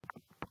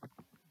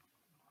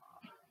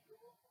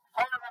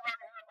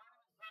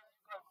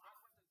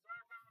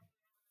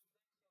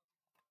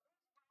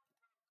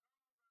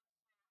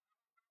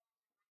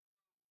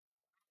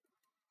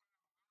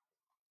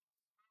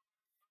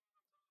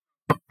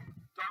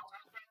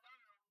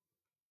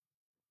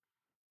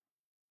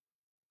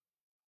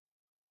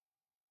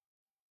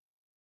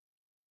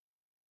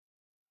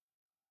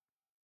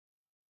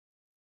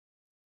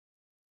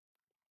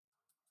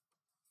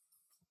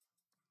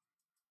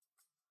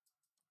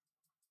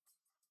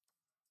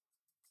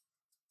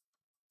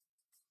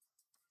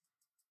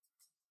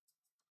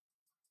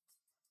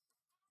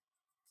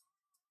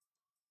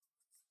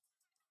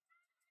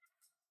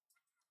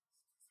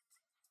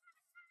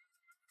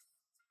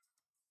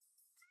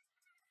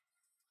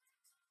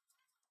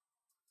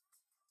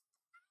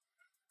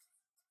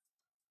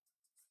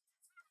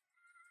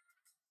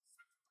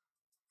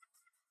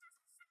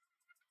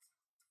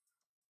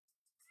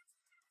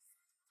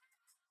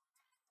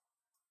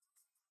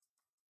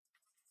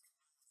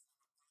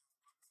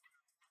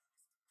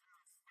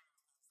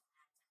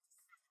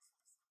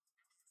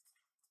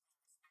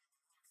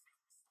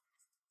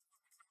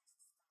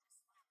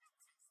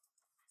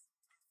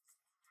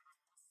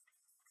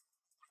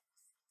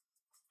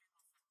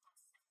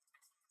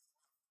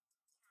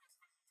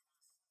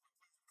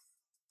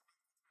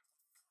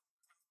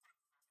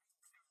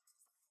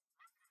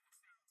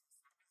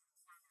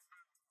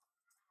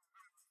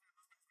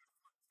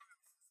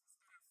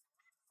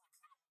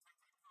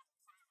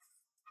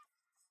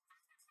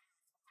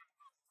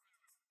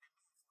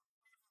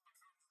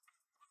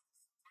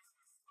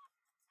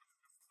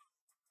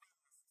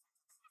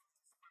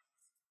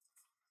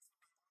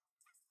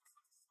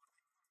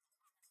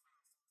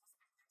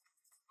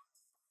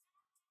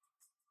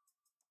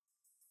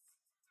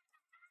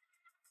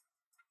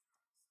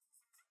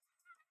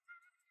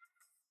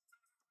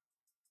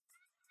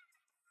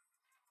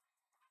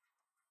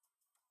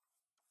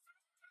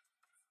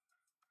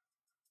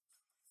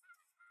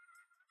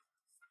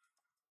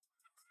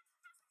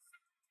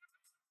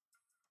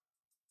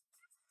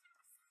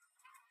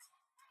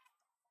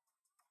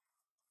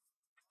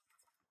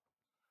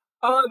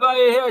Hello, everybody.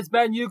 Here it's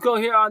Ben Yuko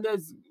here on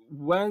this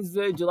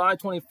Wednesday, July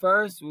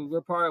 21st. We're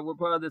part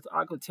of this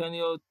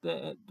Aquatennial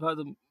thing, part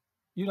of the,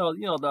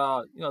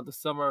 the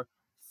summer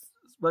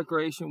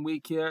recreation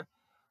week here.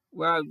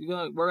 Where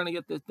we're gonna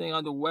get this thing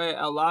underway.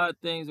 A lot of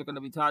things are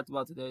gonna be talked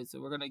about today,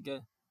 so we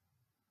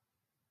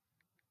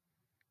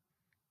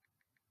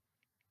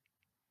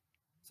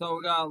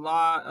got a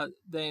lot of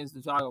things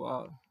to talk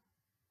about.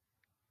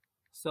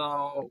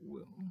 So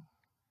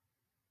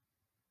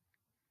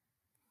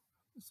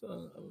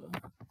so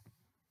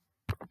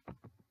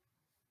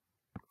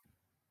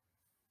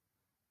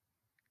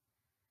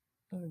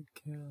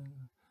okay.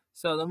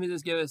 So let me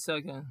just give it a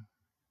second.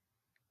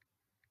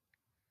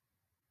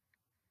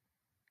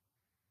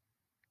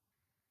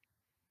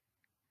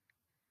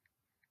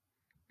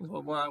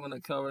 What I'm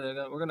gonna cover.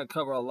 We're gonna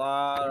cover a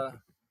lot.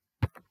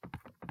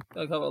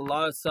 Gonna cover a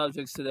lot of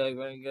subjects today.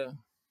 We're gonna get.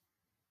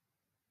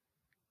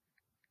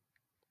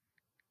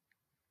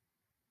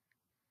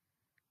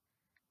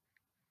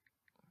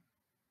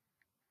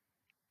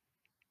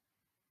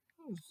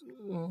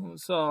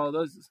 So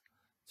let's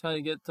try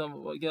to get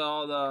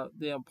all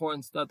the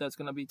important stuff that's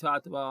gonna be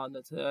talked about on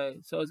the today.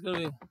 So it's gonna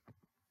be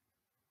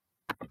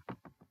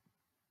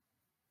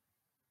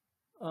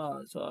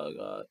so I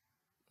got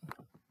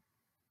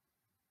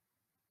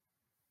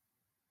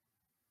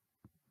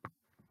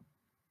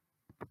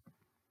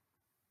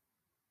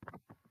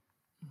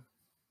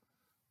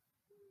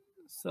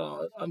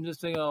so I'm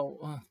just thinking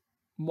of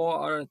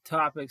more other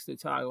topics to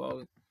talk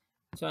about.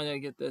 Trying to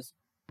get this,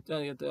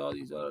 trying to get all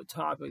these other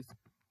topics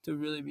to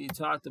really be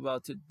talked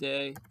about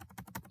today.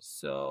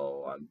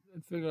 So I'm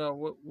figuring out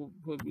what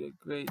would be a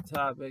great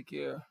topic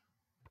here.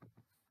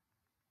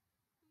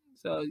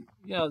 So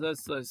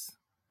that's just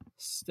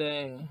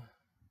staying.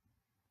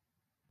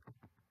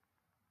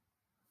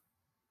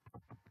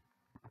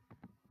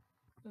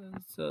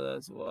 So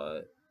that's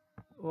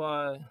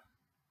why,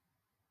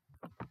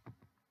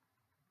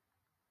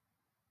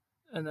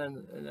 and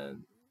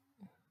then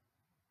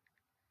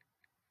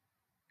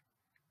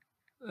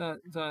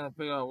trying to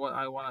figure out what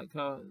I want to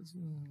cover.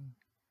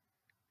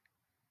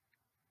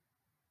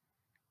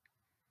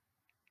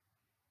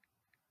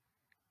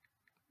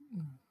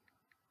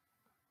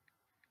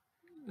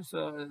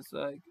 So it's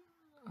like,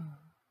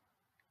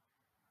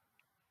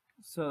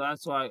 so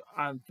that's why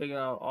I'm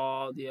figuring out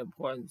all the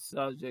important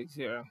subjects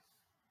here.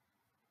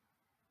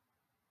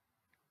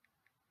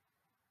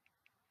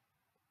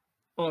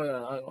 Oh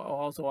yeah, I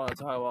also want to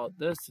talk about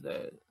this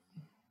today.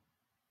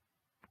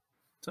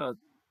 So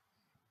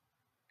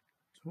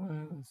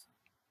twins,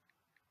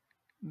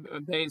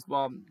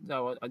 baseball.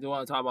 No, I do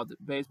want to talk about the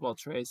baseball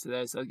trades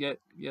today. So get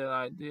an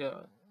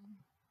idea.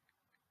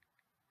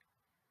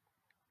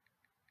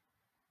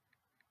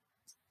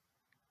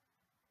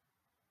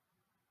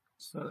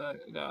 So that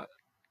I got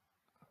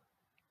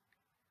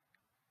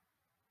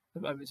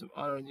there might be some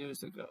other news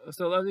to go.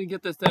 So let me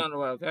get this thing on the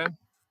way, okay?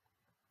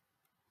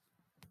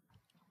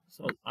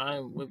 So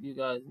I'm with you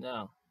guys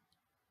now.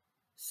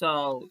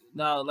 So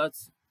now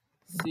let's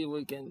see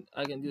if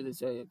I can do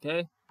this right,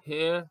 okay?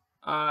 Here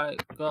I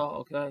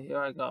go, okay? Here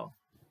I go.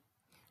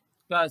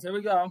 Guys, here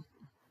we go.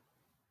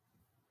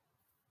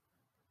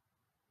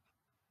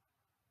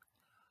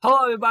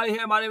 Hello everybody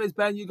here. My name is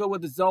Ben Hugo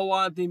with the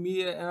Zoanthi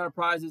Media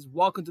Enterprises.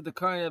 Welcome to the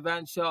current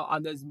event show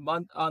on this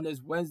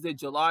Wednesday,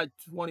 July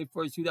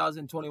 21st,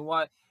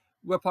 2021.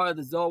 We're part of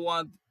the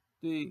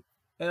Zoanthi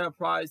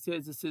Enterprise here.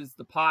 This is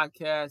the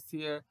podcast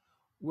here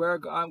where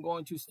I'm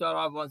going to start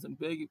off on some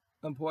big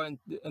important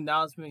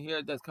announcement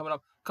here that's coming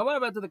up. Coming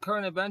up after the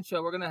current event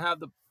show, we're going to have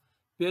the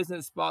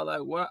business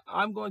spotlight where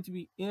I'm going to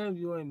be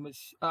interviewing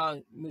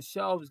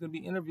Michelle is going to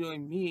be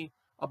interviewing me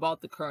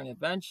about the current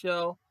event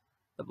show,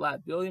 the Black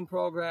Billion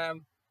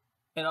Program,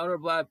 and other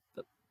Black,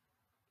 uh,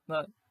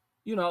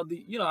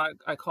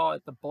 I call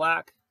it the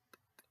Black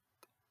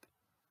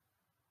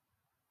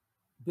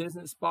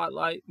Business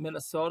Spotlight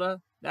Minnesota.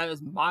 That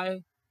is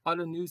my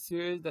other news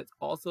series. That's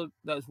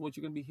what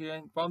you're gonna be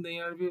hearing from the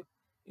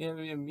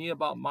interviewing me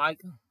about my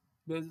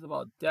business,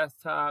 about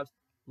desktops,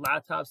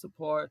 laptop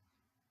support.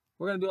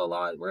 We're gonna do a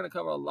lot. We're gonna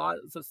cover a lot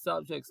of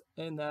subjects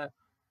in that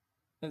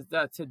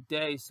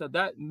today. So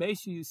that make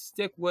sure you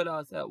stick with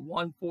us at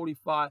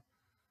 1:45.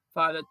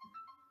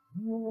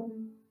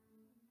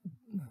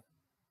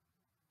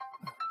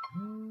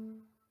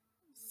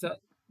 So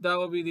that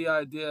would be the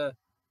idea.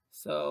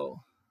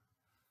 So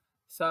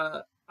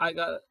so I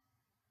got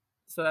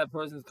so that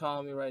person's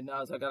calling me right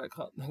now. So I gotta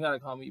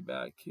call me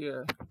back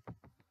here.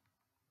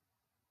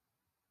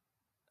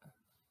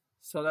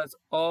 So that's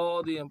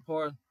all the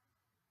important.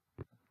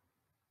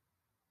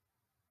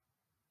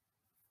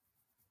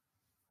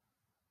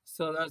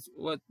 So that's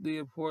what the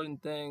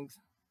important things.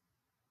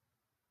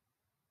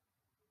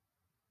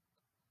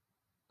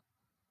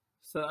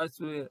 So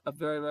that's really a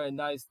very very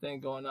nice thing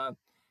going on.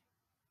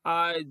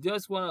 I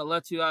just want to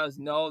let you guys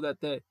know that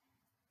the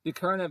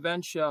current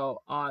event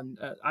show on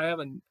I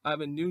have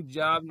a new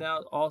job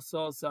now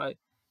also.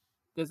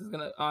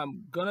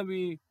 I'm gonna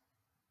be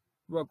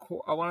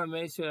record. I want to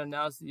make sure to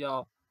announce to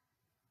y'all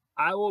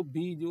I will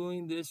be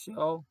doing this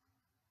show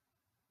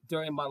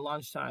during my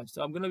lunchtime.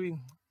 So I'm gonna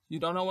be. You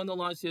don't know when the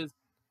lunch is.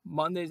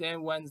 Mondays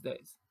and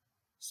Wednesdays,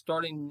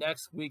 starting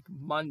next week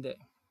Monday.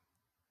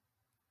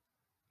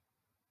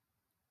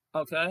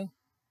 Okay,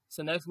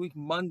 so next week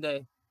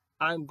Monday,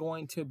 I'm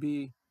going to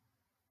be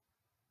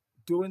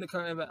doing the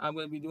current event. I'm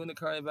going to be doing the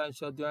current event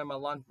show during my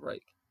lunch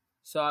break.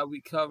 So I'll be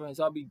covering.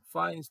 So I'll be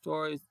finding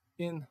stories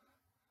in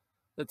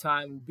the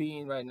time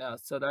being right now.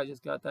 So that I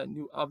just got that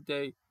new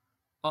update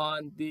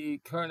on the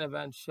current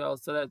event show.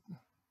 So that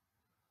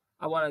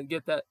I want to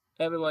get that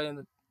everybody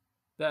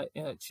that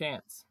in a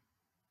chance.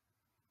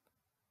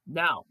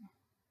 Now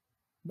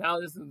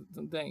this is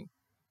the thing.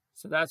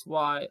 So that's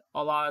why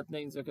a lot of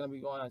things are going to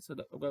be going on. So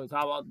we're going to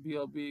talk about the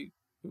BOB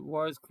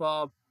Warriors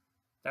Club.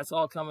 That's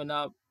all coming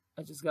up.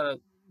 I just got to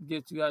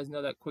get you guys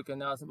know that quick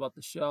announcement about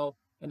the show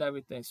and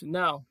everything. So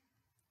now,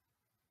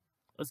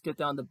 let's get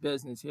down to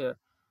business here.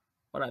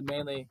 What I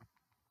mainly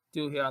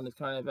do here on this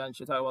current event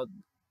show, talk about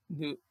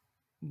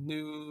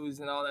news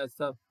and all that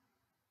stuff.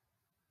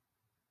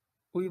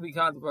 We can be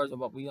controversial,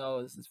 but we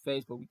know this is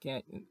Facebook. We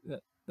can't,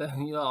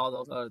 all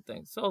those other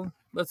things. So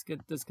let's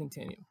get this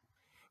continue.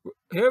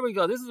 Here we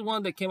go. This is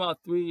one that came out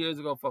 3 years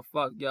ago for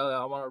fuck. Yeah,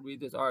 I want to read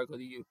this article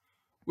to you.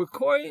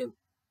 Recording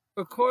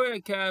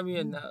Academy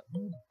and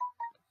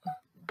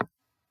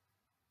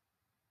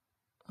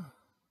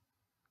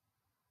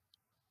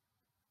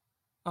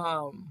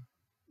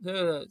there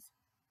it is.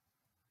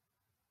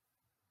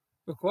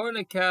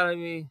 Recording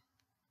Academy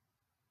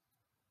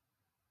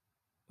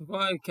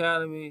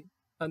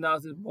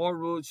announces more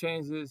rule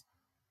changes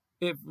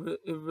if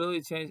it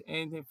really changed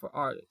anything for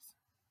artists.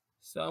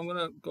 So I'm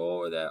gonna go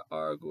over that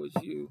article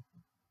with you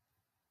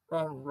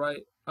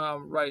right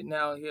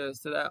now here.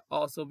 So that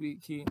also be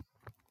key.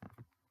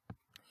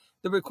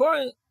 The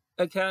Recording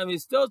Academy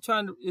is still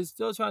trying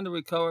to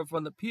recover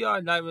from the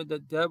PR nightmare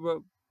that Deborah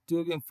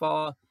Dugan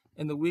Fall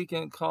and The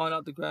Weeknd calling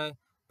out the Grammy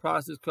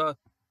process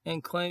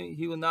and claiming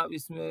he will not be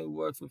submitting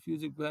awards for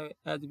future Grammy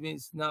after being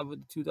snubbed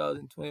with the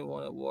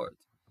 2021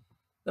 awards.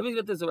 Let me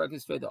get this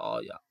record straight to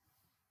all y'all.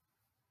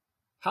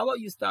 How about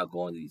you stop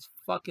going to these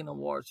fucking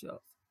award shows?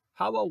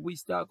 How about we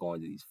stop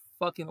going to these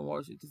fucking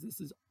award shows? Because this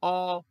is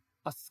all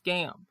a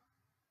scam.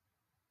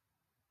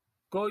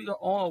 Go to your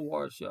own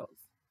award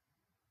shows.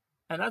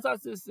 And as I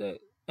just said,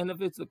 and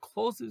if it's the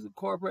closest to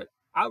corporate,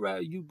 I'd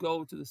rather you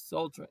go to the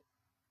Soul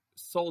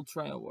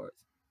Train Awards.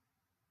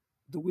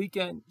 The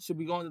Weeknd should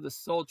be going to the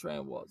Soul Train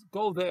Awards.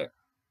 Go there.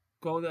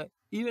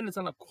 Even if it's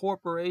on a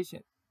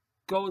corporation,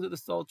 go to the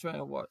Soul Train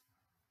Awards.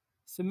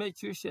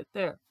 Submit your shit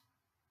there.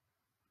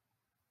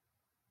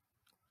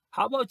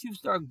 How about you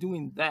start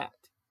doing that?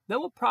 They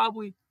will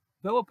probably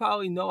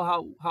know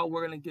how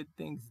we're gonna get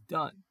things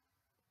done.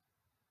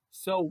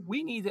 So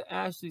we need to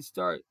actually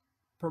start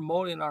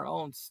promoting our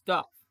own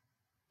stuff.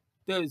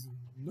 There's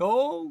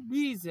no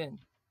reason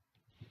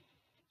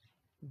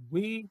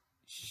we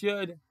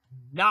should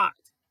not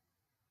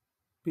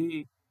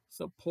be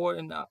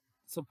supporting our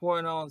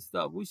own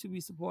stuff. We should be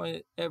supporting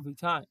it every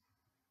time.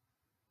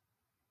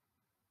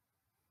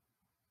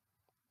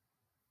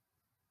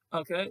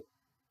 Okay?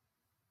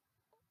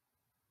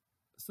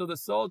 So the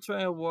Soul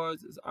Train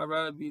Awards I'd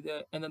rather be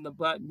there, and then the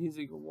Black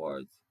Music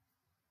Awards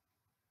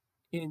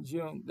in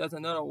June. That's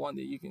another one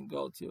that you can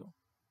go to.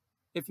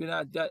 If you're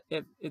not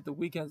if the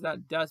Weeknd's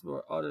not desperate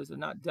or others are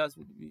not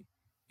desperate to be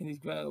in these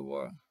Grammy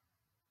Awards.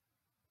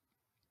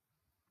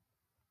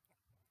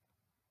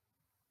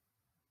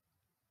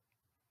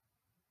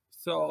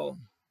 So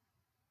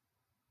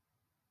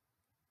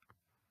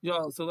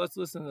let's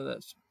listen to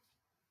this.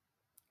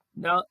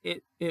 Now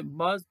it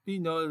must be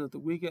noted that The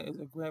Weeknd is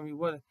a Grammy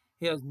winner.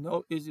 He has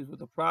no issues with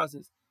the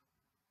process.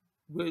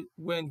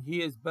 When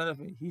he is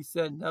benefiting, he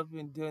said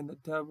nothing during the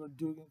Deborah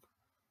Dugan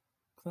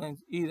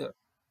claims either.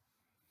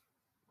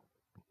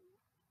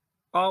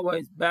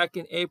 Always, back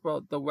in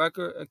April, the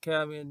Record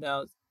Academy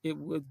announced it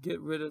would get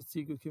rid of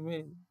secret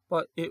committee,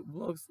 but it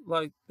looks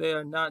like they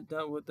are not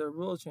done with their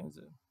rule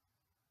changes.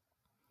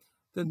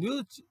 The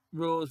new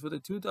rules for the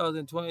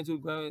 2022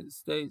 Grammy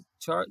Stage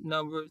chart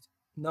numbers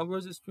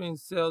of stream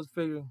sales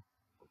figure,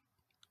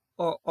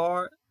 or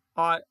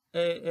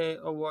RIAA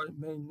award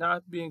may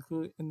not be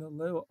included in the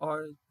label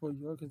artist for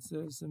your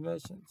considered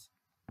submissions.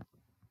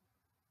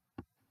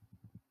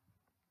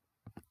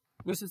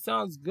 Which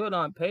sounds good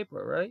on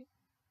paper, right?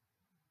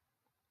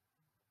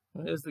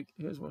 We're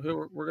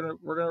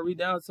gonna read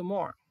down some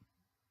more.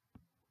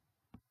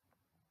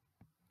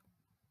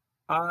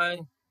 I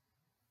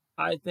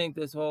think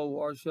this whole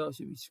award show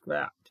should be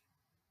scrapped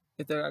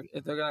if they're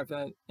not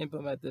gonna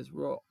implement this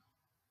rule.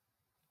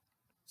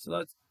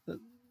 So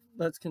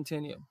let's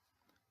continue.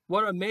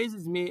 What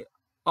amazes me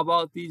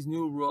about these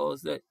new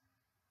rules that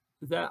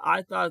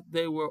I thought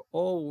they were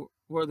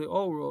the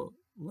old rule.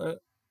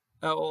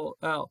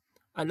 LOL.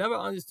 I never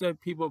understood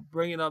people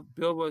bringing up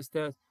Billboard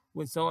stats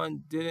when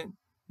someone didn't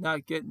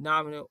not get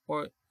nominated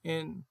or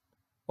an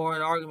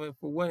argument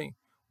for winning.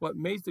 What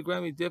makes the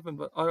Grammy different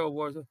from other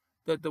awards is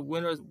that the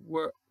winners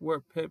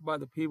were picked by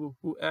the people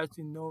who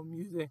actually know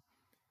music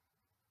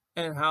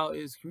and how it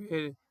is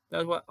created.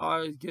 That's why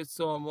artists get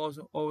so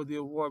emotional over the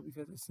award,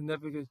 because the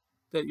significance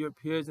that your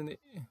peers in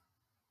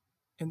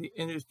the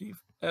industry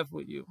F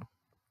with you.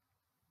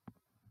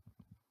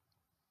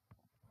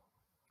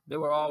 They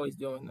were always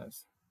doing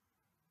this.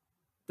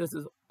 This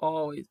is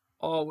always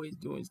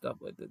doing stuff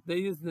like this. They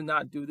used to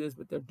not do this,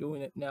 but they're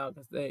doing it now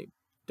because they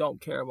don't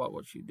care about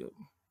what you do.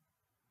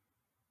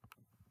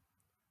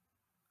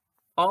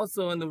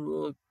 Also, in the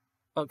rule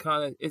of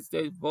conduct, it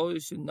states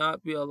voters should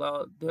not be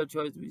allowed their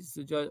choice to be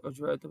suggested or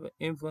directed or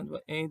influenced by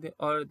anything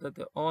other than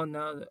their own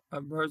knowledge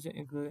of emerging,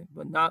 including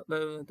but not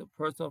limited to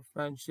personal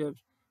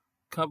friendships,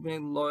 company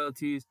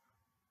loyalties,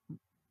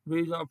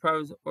 regional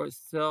preference, or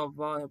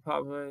self-volume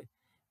popularity.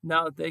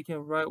 Now they can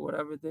write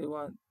whatever they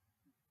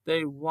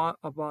want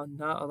about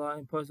not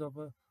allowing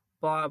personal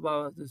blah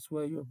blah to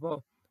sway your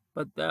vote,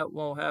 but that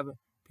won't happen.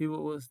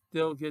 People will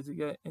still get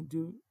together and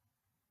do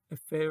a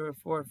favor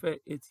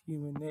forfeit. It's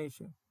human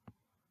nature.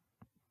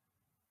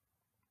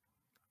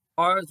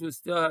 Artists will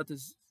still have to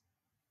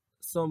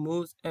some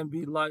moves and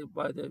be liked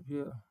by their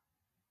peer.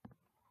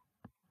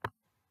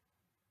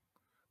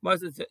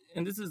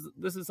 And this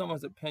is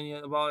someone's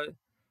opinion about it.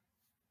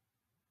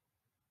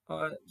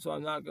 So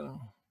I'm not gonna.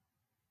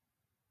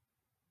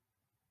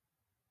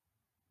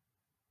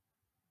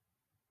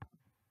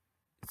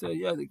 So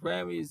yeah, the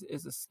Grammys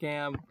is a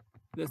scam.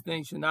 This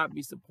thing should not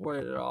be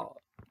supported at all.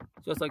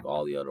 Just like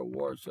all the other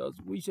award shows,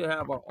 we should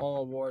have our own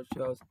award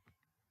shows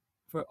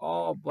for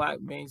all black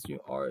mainstream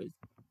artists.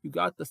 You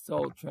got the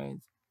Soul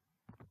Trains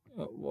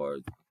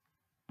awards.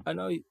 I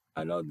know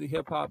the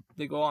hip hop,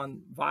 they go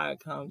on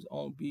Viacom's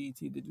own BET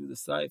to do the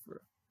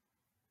cipher.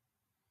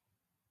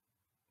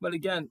 But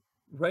again,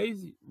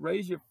 raise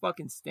your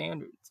fucking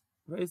standards.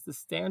 Raise the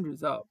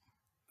standards up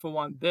for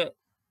one bit.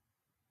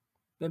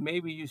 Then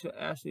maybe you should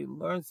actually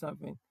learn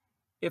something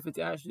if it's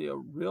actually a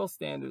real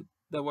standard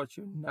that what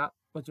you're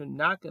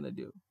not gonna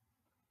do.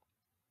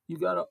 You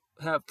gotta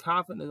have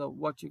confidence of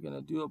what you're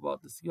gonna do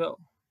about the skill.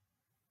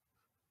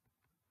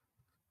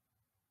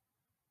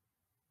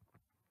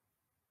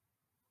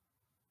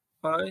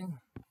 Alright?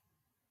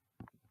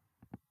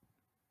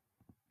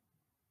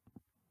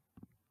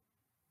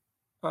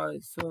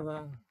 Alright, so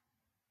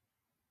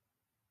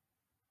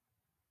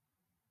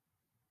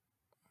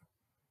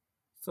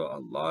a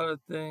lot of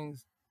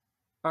things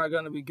are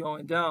gonna be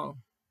going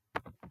down.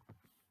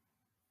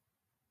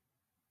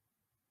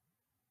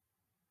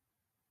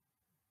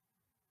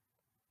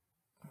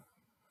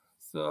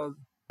 So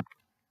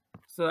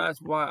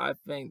that's why I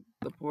think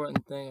the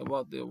important thing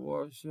about the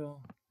award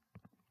show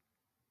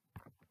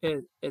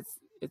it's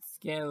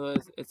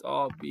scandalous, it's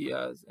all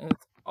BS, and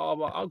it's all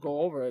about. I'll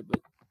go over it,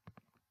 but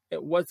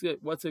what's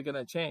it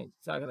gonna change?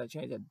 It's not gonna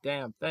change a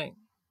damn thing.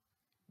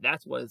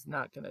 That's what it's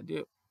not gonna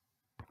do.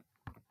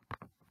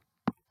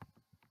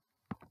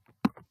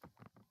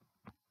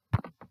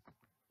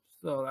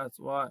 So that's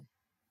why.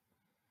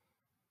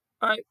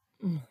 All right,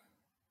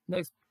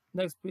 next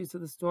piece of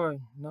the story.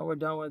 Now we're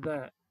done with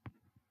that.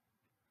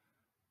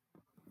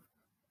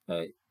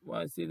 Hey, you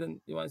want to see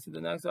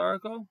the next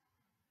article?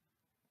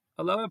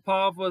 11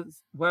 powerful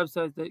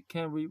websites that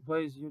can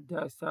replace your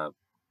desktop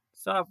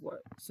software.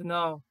 So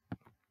now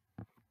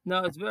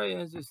it's very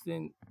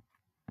interesting.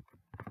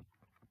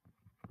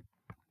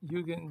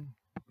 You can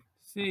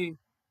see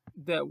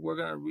that we're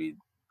gonna read.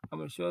 I'm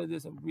gonna show you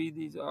this and read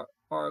these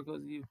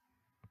articles.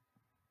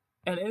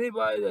 And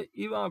anybody that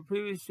even on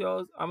previous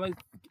shows, I'm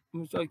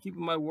gonna try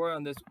keeping my word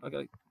on this.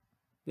 Okay,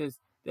 that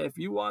if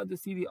you want to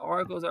see the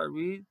articles I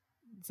read,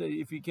 so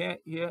if you can't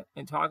hear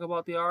and talk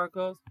about the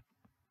articles,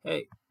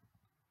 hey,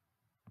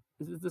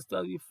 this is the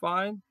stuff you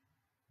find.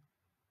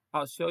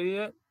 I'll show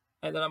you it,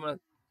 and then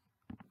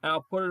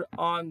I'll put it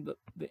on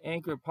the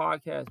Anchor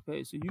podcast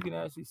page so you can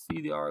actually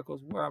see the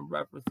articles where I'm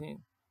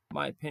referencing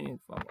my opinion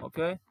from.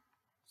 Okay,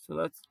 so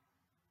let's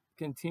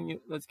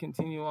continue. Let's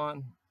continue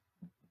on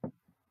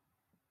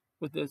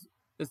with this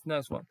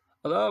next one.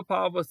 A lot of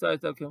powerful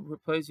sites that can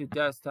replace your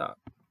desktop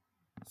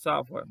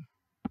software.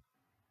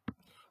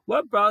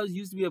 Web browsers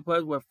used to be a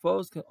place where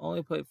folks could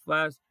only play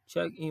Flash,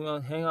 check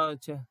email, hang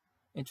out,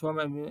 and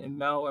torment and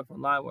malware from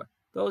libreware.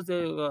 Those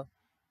days ago,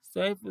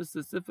 safe and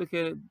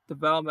sophisticated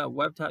development of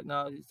web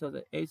technology such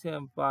as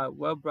HTML5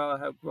 web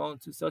browser have grown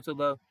to such a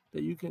level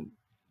that you can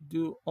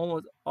do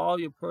almost all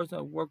your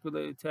personal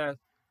work-related tasks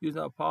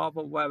using a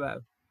powerful web app.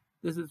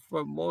 This is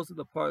for most of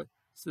the part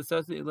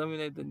successfully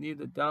eliminate the need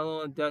to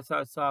download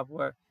desktop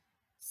software,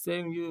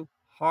 saving you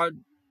hard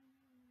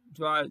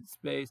drive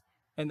space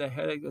and the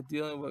headache of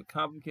dealing with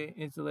complicated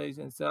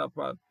installation and setup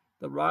problems.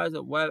 The rise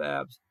of web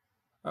apps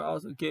are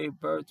also gave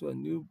birth to a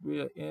new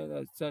breed of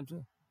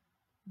internet-centric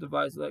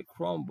devices like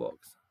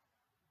Chromebooks.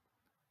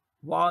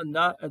 While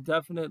not a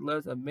definite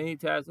list of many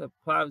tasks that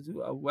applies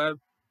to a web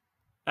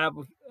app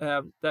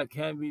that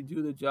can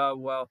do the job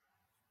well,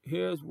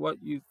 here's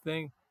what you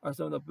think are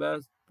some of the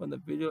best from the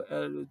video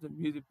editors, the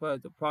music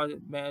players, the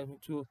project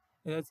management tools,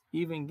 and it's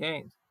even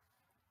games.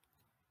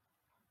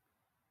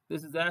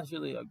 This is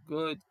actually a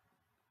good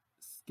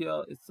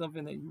skill. It's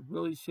something that you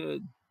really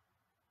should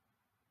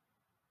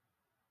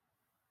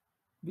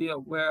be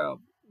aware of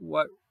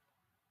what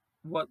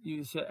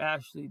you should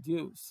actually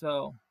do.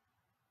 So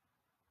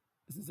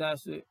This is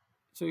actually,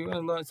 so you're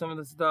gonna learn some of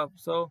the stuff.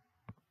 So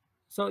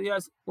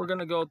yes, we're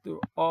gonna go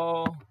through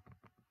all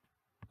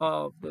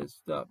of this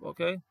stuff.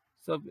 Okay.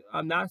 So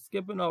I'm not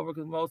skipping over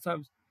because most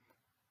times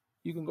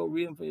you can go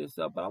read them for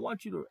yourself, but I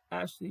want you to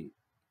actually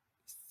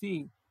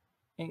see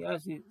and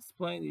actually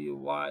explain to you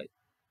why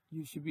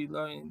you should be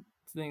learning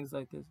things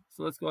like this.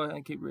 So let's go ahead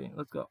and keep reading.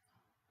 Let's go.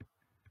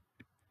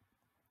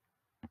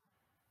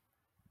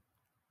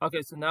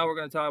 Okay, so now we're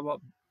going to talk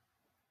about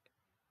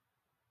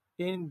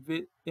in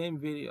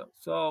video.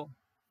 So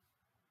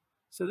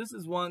this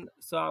is one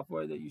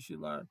software that you should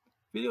learn.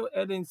 Video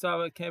editing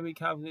software can be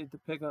complicated to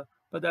pick up,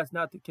 but that's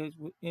not the case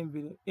with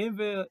InVideo.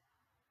 InVideo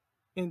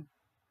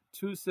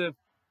intuitive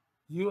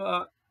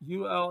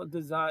UL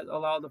designs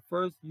allow the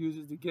first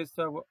users to get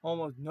started with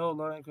almost no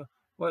learning curve,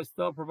 while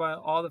still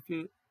providing all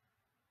the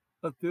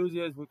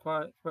enthusiasts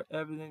required for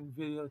editing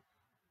videos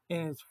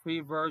in its free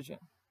version.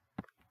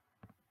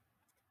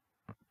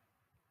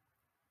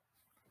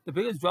 The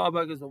biggest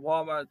drawback is the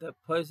Walmart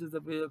that places the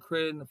video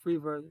created in the free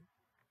version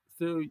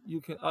through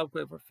you can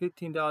upgrade for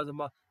 $15 a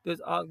month.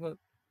 This option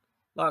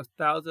unlocks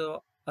thousands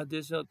of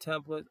additional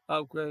templates,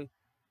 upgrade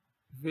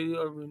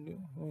video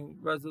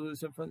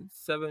resolution from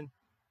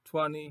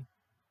 720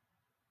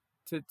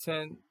 to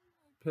 10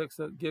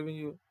 pixels, giving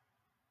you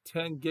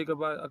 10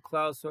 gigabytes of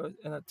cloud storage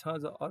and a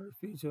tons of other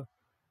features.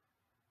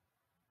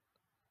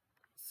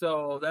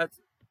 So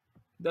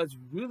that's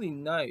really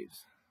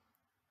nice.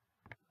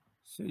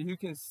 So you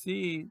can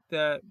see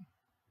that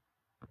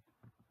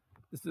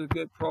this is a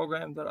good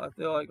program that I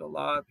feel like a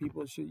lot of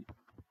people should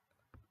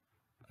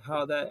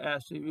how that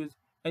actually is,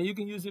 and you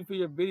can use it for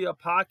your video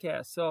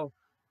podcast. So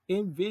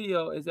in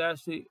video is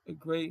actually a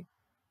great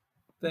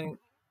thing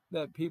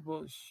that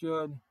people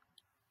should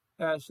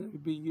actually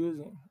be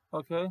using.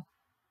 Okay,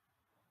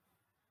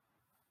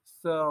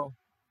 so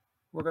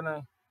we're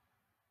gonna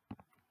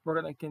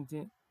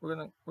continue. We're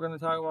gonna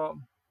talk about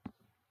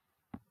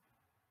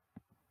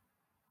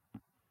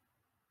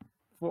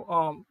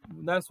for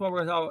next one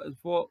we're gonna talk about is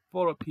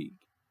Photopeak.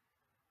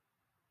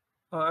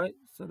 All right,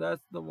 so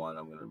that's the one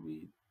I'm gonna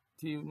read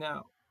to you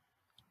now.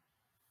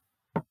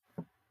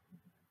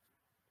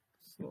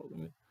 So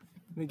let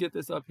me get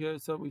this up here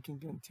so we can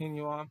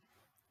continue on.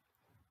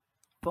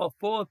 For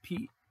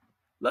Photopeak,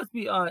 let's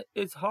be honest,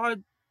 it's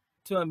hard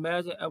to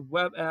imagine a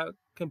web app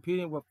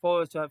competing with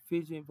Photoshop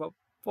featuring, but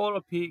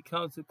Photopeak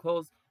comes as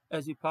close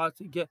as you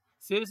possibly get.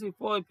 Seriously,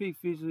 Photopeak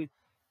featuring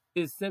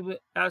is simply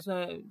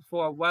actually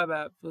for a web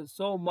app for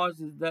so much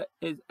that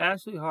it's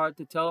actually hard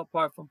to tell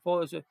apart from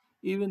Photoshop.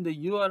 Even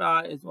the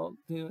UI is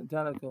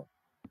identical.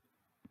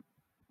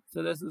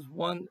 So this is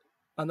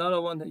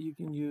another one that you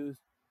can use.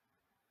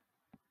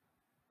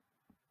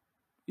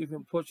 You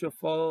can put your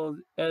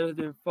photos, edit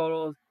your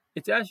photos.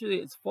 It's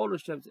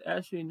Photoshop. It's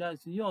actually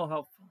nice. You know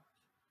how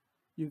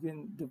you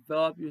can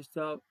develop your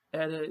stuff,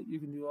 edit. You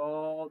can do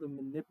all the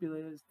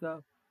manipulative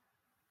stuff,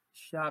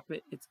 shop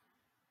it. It's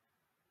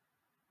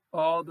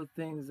all the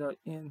things are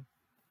in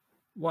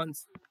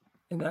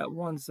that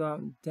one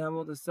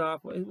demo the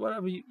software. It's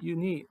whatever you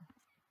need.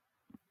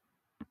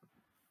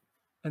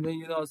 And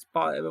then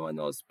everyone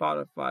knows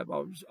Spotify.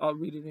 But I'll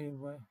read it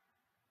anyway.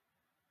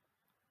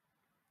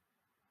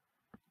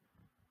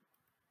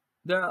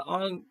 There are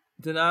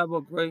undeniable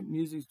great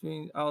music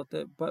streams out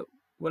there, but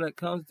when it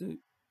comes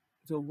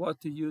to what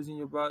to use in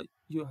your browser,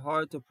 you're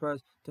hard to press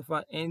to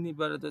find any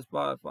better than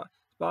Spotify.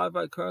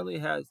 Spotify currently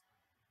has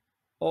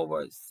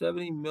over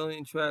 70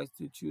 million tracks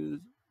to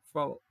choose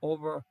from,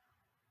 over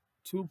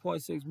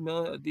 2.6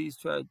 million of these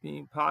tracks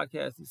being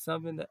podcasted,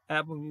 something that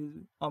Apple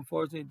Music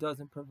unfortunately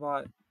doesn't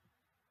provide.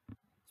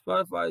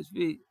 Spotify's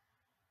fee,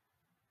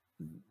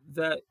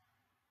 that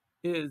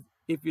is,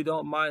 if you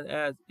don't mind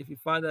ads, if you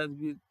find that to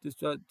be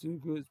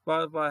destructive,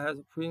 Spotify has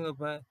a premium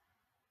plan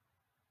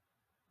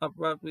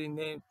abruptly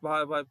named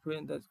Spotify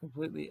Premium that's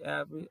completely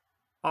average,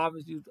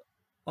 offers you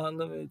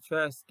unlimited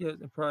track skips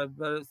and provides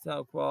better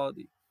sound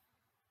quality.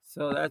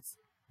 So that's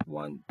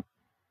one.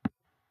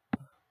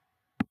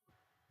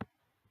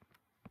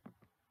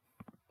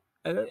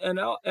 And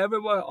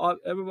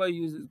everybody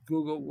uses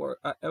Google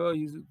everybody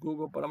uses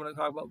Google, but I'm going to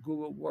talk about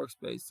Google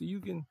Workspace, so you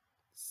can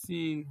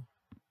see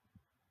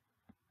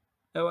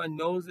everyone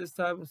knows this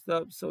type of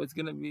stuff. So it's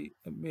going to be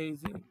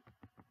amazing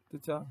to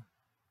tell.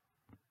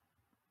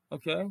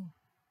 Okay.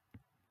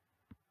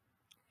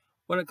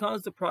 When it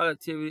comes to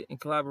productivity and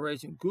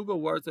collaboration, Google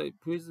Workspace,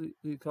 previously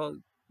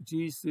called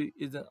G Suite,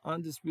 is an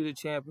undisputed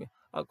champion.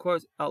 Of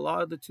course, a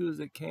lot of the tools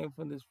that came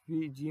from this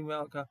free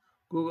Gmail account,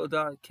 Google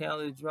Docs,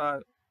 Calendar,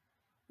 Drive,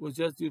 will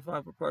just do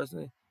fine for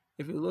personally.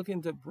 If you're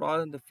looking to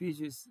broaden the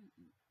features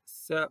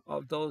set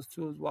of those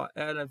tools while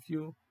adding a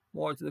few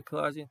more to the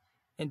collection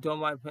and don't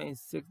mind paying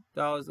 $6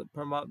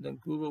 per month, then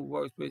Google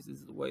Workspace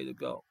is the way to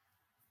go.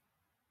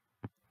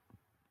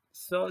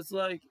 So it's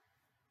like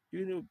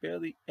you do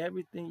barely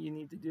everything you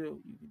need to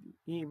do. You can do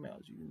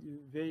emails, you can do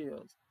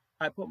videos.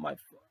 I put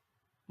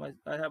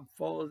I have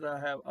photos that I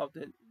have up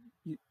there,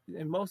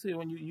 and mostly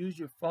when you use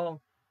your phone,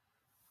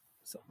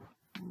 so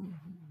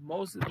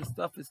most of the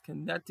stuff is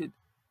connected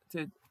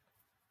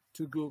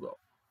to Google.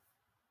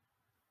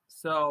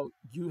 So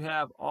you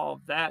have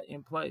all that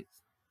in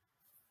place.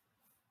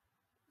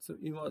 So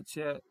email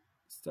chat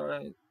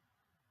starting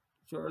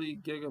 30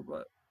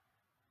 gigabyte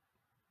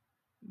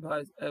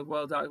bytes as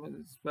well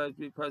documented,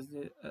 especially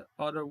present and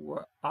other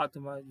work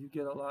optimized. You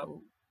get a lot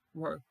of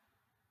work.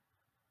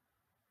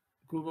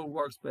 Google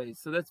Workspace.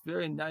 So that's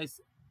very nice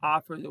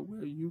offer that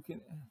where you can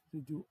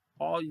actually do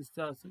all your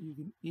stuff. So you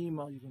can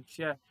email, you can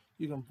chat,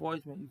 you can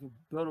voicemail, you can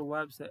build a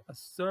website, a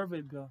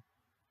survey build,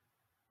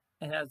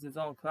 and has its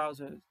own cloud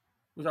service,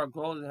 which our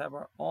goal is to have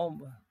our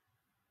own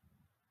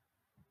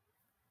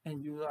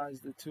and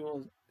utilize the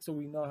tools so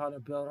we know how to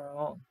build our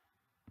own.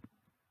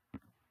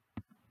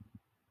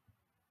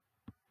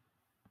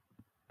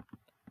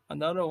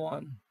 Another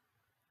one,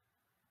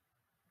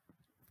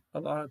 a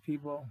lot of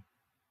people,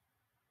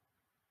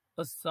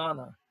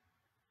 Asana.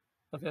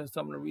 Okay,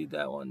 so I'm going to read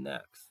that one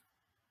next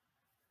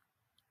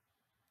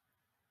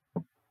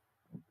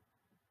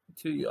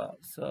to y'all.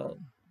 So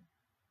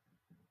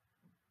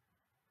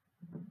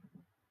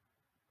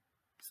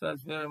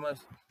that's very much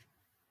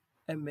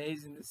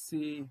amazing to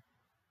see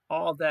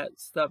all that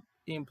stuff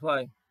in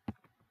play.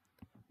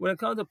 When it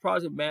comes to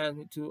project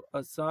management, to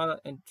Asana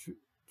and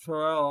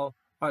Trello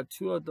are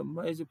two of the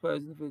major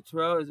players.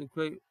 Trello is a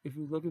great if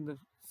you're looking to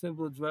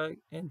simple drag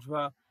and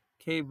drop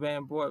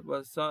Kanban board,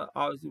 but Asana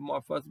obviously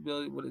more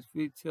flexibility with its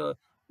free tier,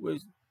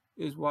 which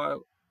is why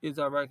is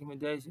our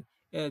recommendation.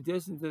 In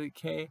addition to the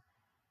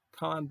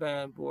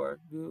Kanban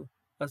board view,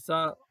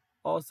 Asana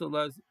also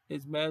lets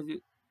its manager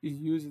is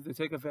users to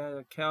take advantage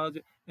of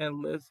calendar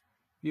and list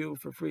view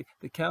for free.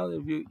 The calendar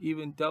view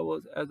even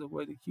doubles as a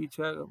way to keep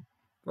track of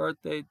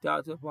birthday,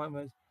 doctor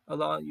appointments,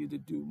 allowing you to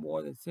do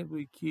more than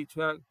simply keep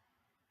track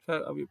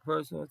of your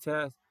personal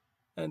tasks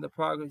and the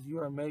progress you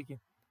are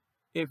making.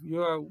 If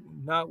you are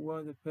not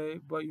willing to pay,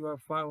 but you are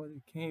fine with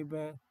the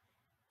Kanban,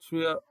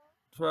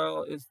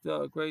 Trello is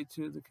still a great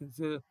tool to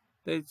consider.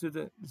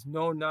 There's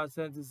no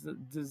nonsense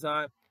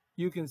design.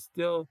 You can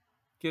still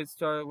get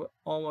started with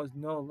almost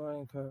no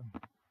learning curve.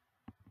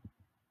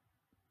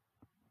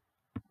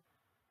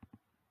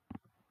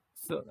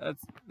 So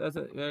that's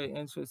a very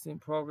interesting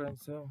program.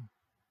 So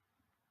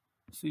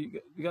you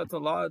got a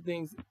lot of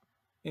things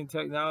in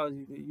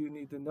technology that you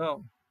need to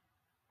know.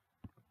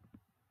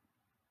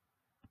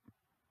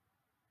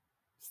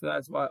 So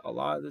that's why a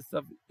lot of this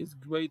stuff is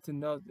great to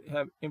know, to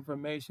have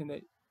information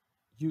that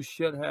you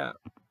should have.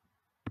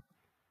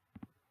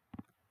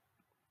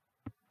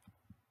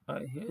 All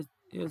right, here's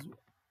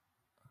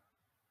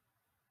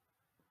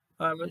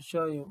I'm gonna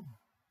show you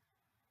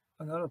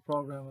another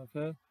program.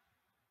 Okay,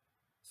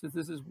 so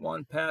this is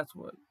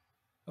 1Password.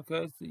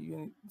 Okay,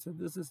 so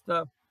this is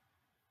stuff.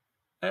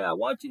 Hey, I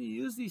want you to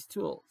use these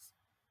tools.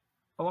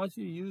 I want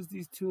you to use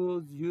these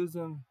tools. Use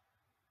them.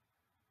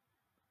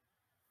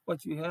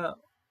 What you have,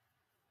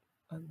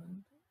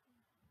 and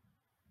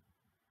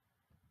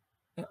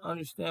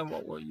understand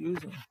what we're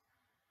using.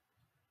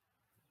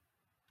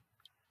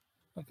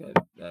 Okay,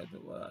 that's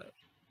what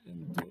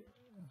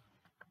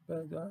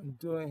I'm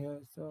doing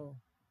here. So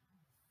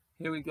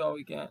here we go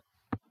again.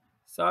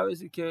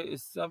 Cybersecurity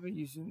is something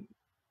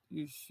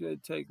you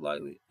should take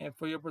lightly, and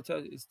for your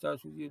protection, it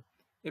starts with you.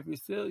 If you're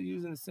still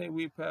using the same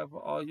weed path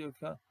for all your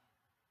accounts,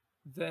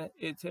 then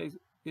it takes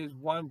is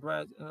one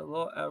branch and a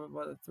little effort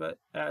by the threat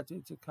actor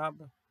to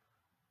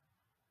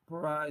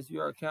compromise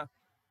your account.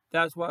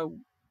 That's why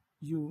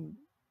you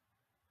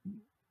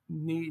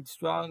need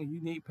strong,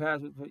 unique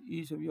passwords for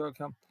each of your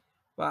accounts.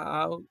 But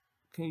how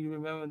can you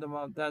remember them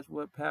all? That's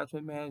where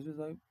password managers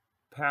like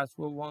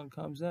Password One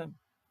comes in.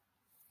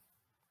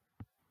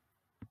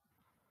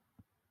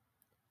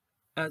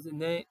 As the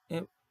name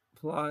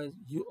implies,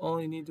 you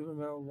only need to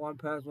remember one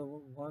password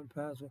with one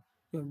password,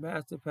 your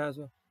master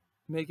password.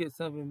 Make it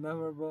something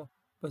memorable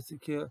but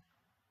secure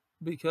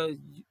because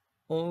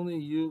only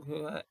you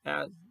can have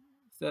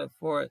access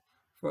for it.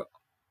 For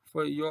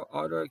for your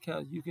other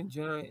accounts, you can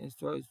generate and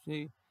store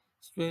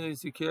extremely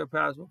secure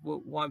password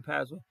with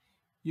 1Password.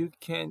 You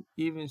can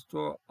even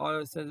store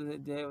other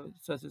sensitive data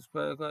such as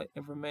credit card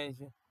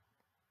information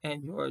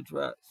and your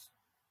address.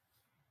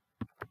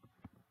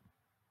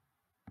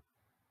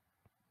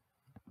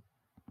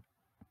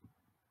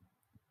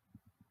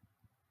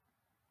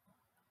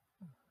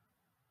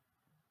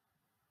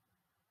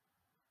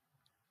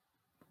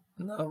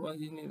 Another one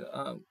you need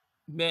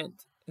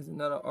Mint is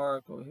another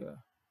article here.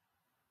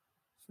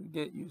 So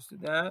get used to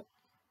that.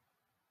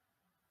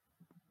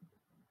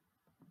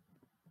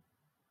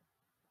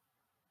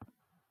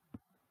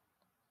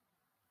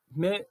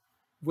 Mint,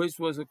 which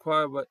was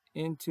acquired by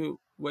Intuit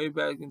way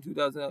back in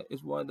 2008,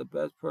 is one of the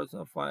best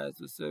personal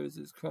financial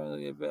services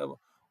currently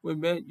available. With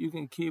Mint, you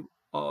can keep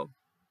of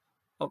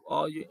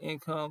all your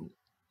income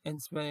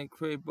and spending,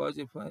 create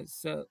budget plans,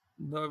 set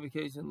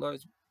notification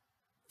alerts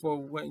for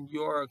when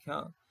your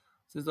account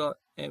is up,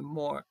 and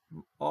more,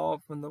 all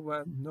from the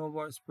web. No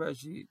more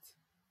spreadsheets.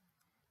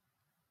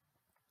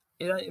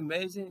 Isn't that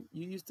amazing?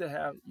 You used to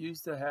have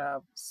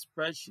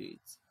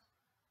spreadsheets.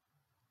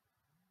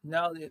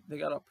 Now they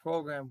got a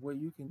program where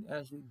you can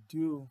actually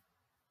do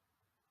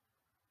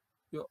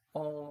your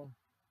own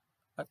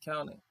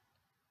accounting.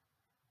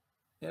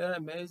 Isn't that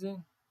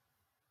amazing?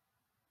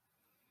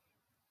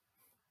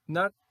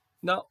 Not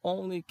not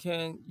only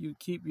can you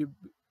keep your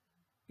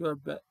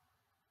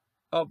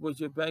up with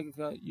your bank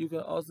account, you can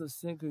also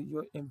sync with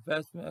your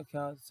investment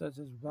accounts such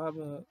as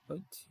Robinhood or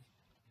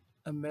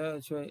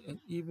Ameritrade, and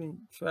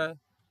even track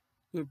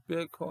your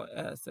Bitcoin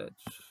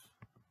assets.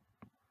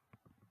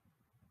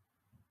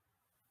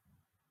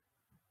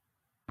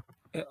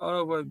 In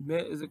other words,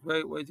 Mint is a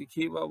great way to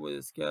keep up with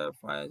the scattered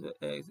financial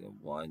eggs in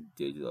one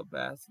digital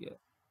basket.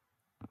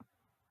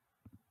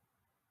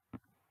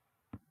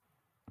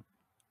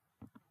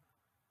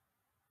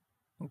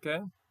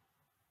 Okay,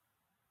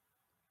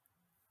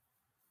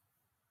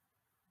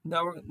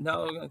 now we're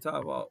going to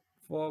talk about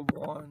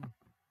forewarned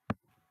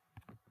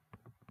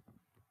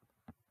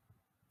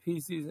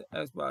PCs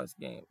and Xbox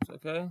games.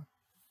 Okay,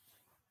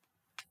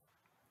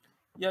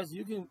 yes,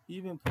 you can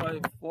even play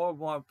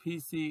forewarned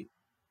PC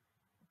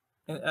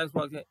and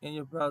Xbox game in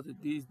your browser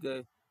these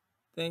days,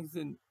 thanks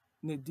to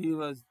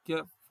Nadila's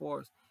Gift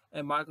Force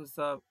and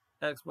Microsoft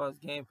Xbox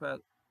Game Pass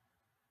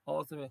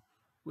Ultimate.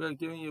 We are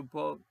giving you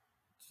both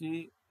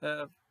GF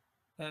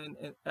and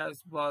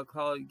Xbox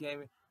Cloud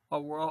Gaming,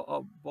 a world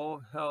of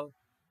both health,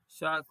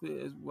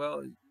 chocolate as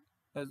well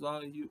as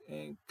long as you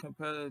in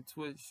competitive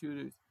Twitch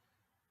shooters.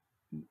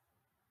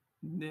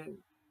 N-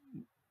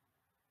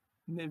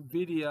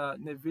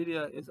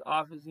 Nvidia is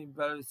obviously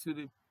better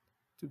suited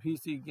to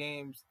PC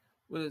games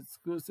with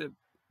exclusive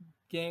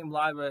game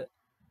library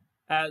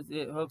as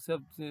it hooks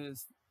up to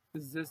its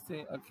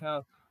existing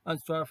account on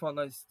storefront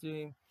like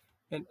Steam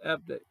and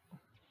Epic.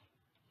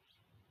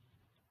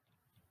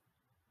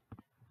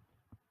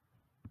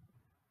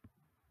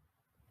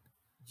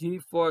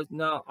 GeForce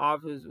now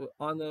offers an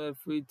unlimited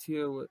free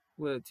tier with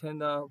a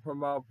 $10 per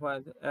month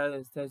plan to add an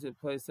extension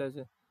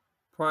PlayStation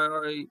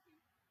priority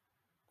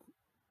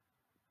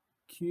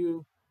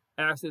queue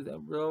access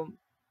and real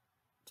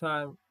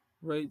time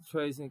ray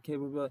tracing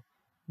capability.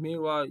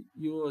 Meanwhile,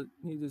 you will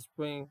need to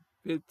spend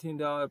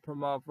 $15 per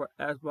month for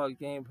Xbox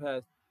Game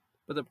Pass,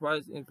 but the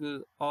price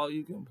includes all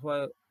you can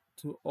play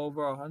to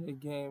over 100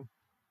 games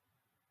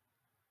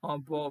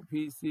on both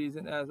PCs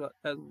and as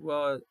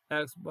well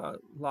as Xbox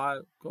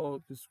Live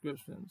Gold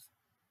subscriptions.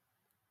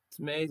 It's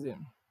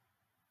amazing.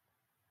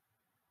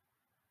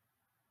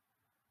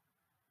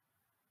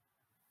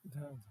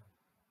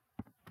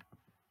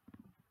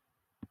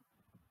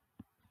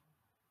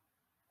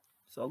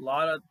 So a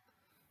lot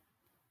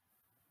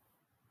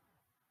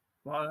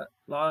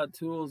of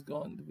tools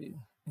going to be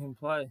in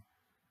play.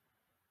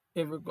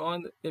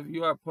 If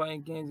you are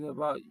playing games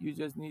about, you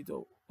just need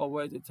a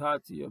way to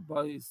talk to your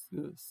buddies.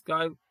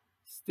 Skype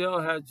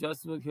still has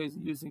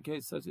justification using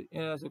cases such as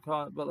international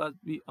calling, but let's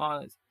be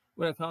honest.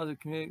 When it comes to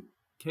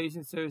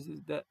communication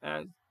services that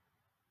act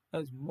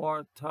as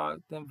more talk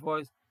than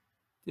voice,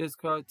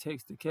 Discord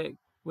takes the cake.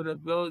 With the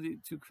ability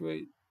to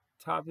create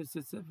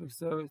topic-specific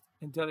service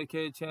and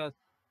dedicated channels,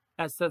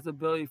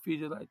 accessibility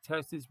features like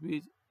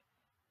text-to-speech,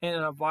 and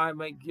an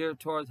environment geared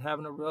towards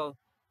having a real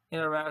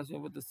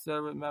interaction with the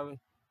server member,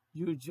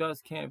 you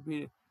just can't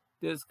beat it.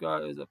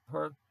 Discord is a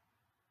perfect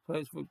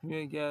place for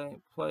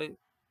communicating, play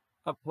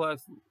a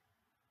Plex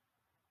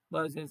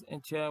Legends,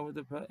 and chatting with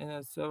the in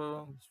a server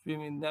room,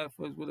 streaming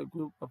Netflix with a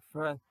group of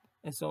friends,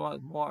 and so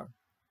much more.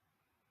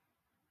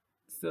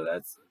 So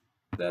that's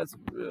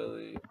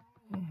really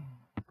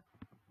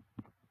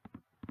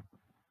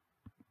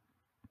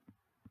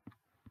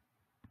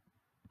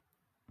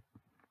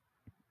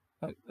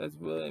that's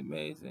really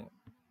amazing.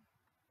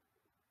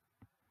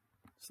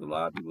 So a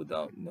lot of people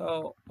don't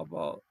know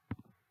about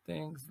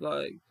things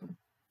like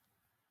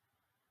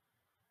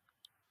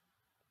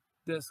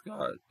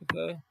Discord.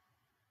 Okay,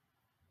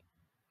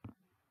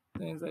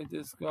 things like eh,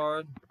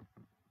 Discord.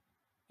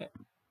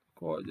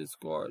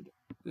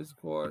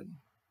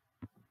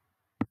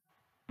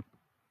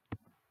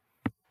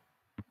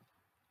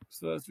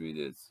 So let's read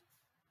this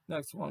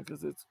next one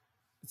because it's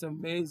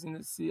amazing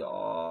to see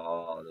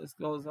all this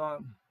goes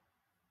on.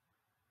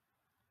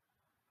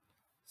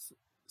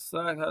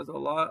 Slack has a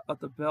lot of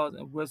the bells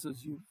and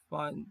whistles you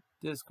find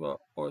Discord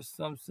or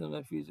some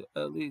similar feature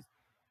at least,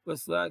 but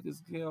Slack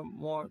is geared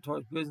more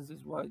towards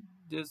businesses while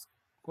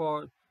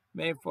Discord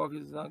main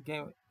focus is on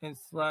gaming. In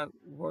Slack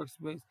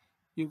workspace,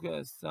 you can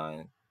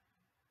assign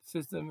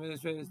system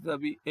administrators that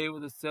be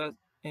able to set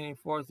and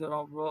enforce their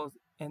own rules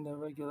and their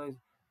regulations,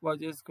 while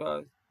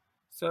Discord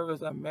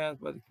servers are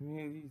managed by the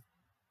communities,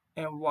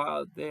 and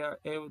while they are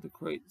able to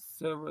create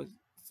server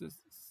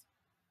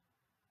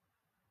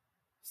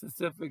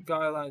specific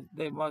guidelines,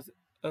 they must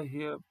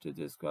adhere to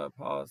Discord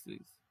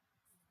policies.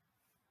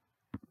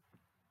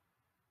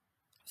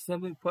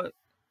 Simply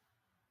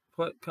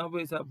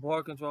companies have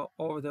more control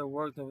over their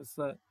work than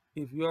Slack.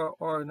 If you're an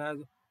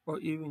organizer or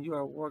even you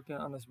are working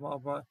on a small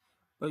project,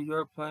 but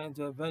you're planning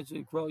to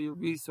eventually grow your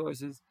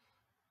resources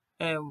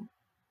and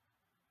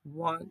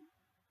want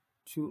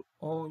to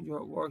own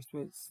your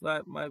workspace,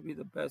 Slack might be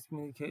the best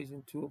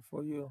communication tool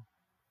for you.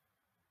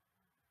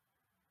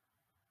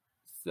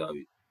 So,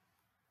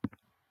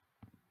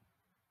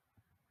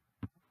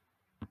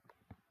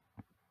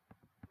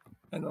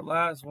 And the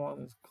last one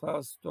is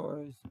cloud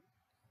storage.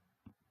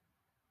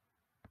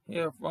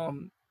 Here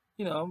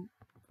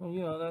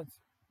that's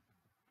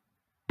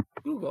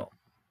Google.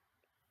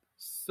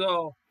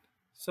 So,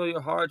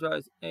 your hard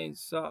drives ain't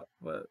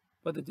software,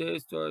 but the data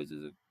storage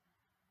is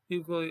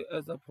equally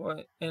as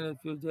important. And if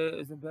your data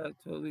isn't back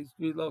to at least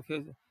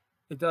relocate it,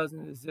 it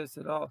doesn't exist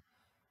at all.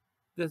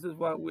 This is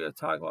why we are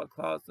talking about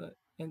clouds and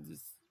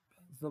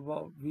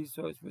indispensable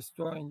resource for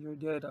storing your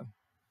data.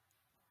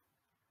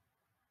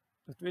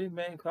 The three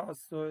main cloud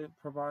storage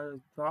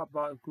providers,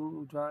 Dropbox,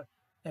 Google Drive,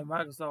 and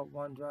Microsoft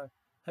OneDrive,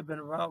 have been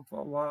around for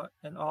a while,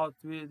 and all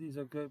three of these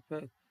are good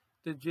picks.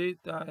 The G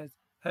Giants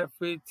have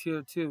free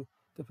tier 2,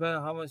 depending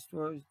on how much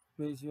storage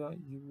space you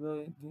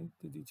really need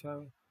to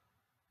determine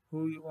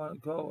who you want to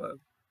go with.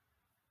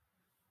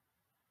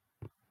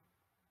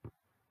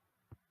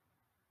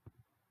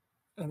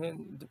 And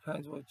then it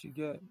depends what you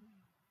get.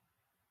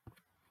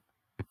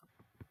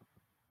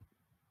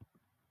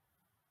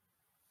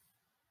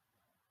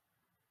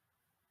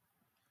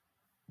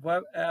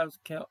 Web apps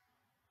can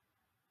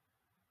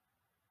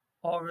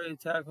already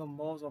tackle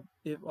most of,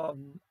 if of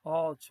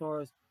all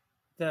chores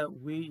that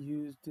we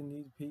use to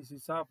need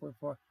PC software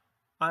for.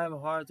 I am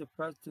hard to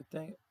press to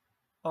think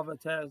of a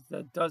task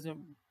that doesn't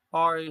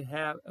already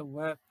have a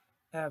web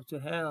app to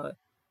handle it.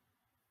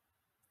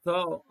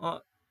 Though,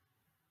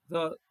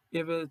 though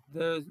if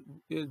there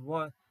is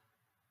one,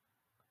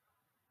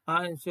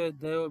 I am sure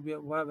there will be a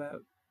web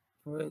app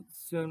for it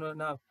soon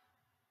enough.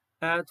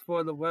 As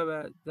for the web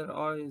apps that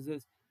already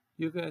exist,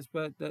 you can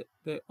expect that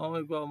they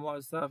only grow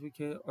more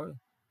sophisticated or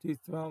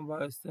dethroned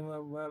by a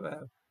similar web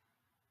app.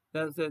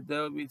 That said,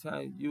 there will be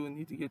times you will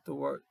need to get the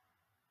work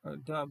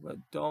done, but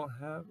don't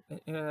have an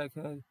internet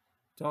connection.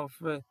 Don't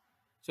fret.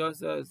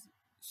 Just as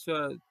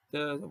sure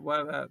there is a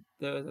web app,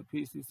 there is a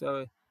PC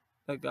server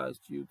that got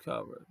you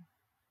covered.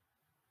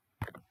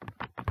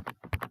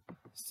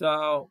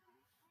 So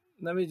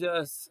let me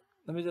just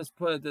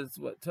put it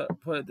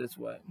this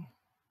way.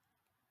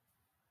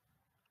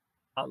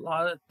 A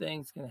lot of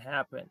things can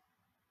happen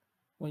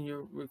when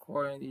you're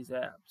recording these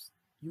apps.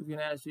 You can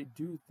actually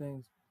do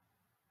things.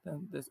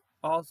 Then there's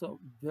also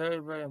very,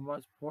 very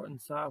much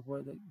important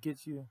software that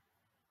gets you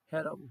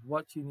ahead of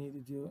what you need to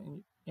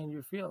do in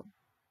your field.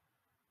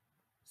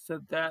 So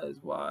that is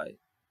why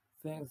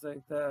things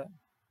like that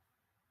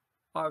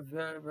are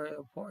very, very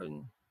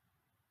important.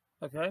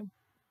 Okay?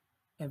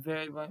 And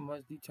very, very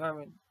much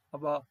determined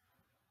about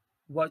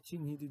what you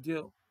need to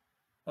do.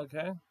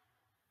 Okay?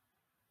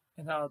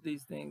 And how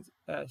these things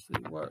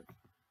actually work.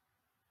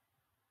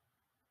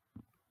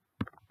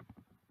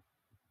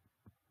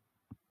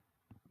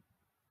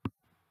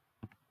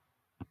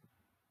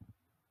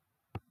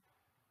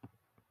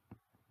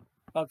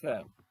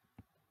 Okay.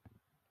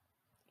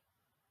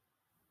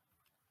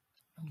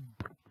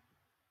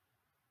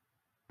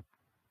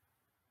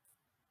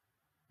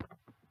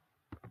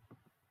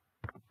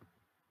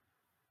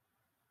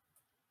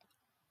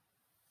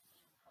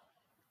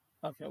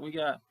 Okay, we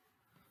got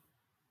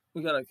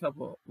a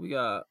couple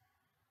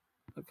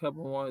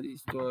more of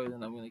these stories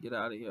and I'm gonna get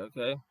out of here,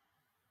 okay?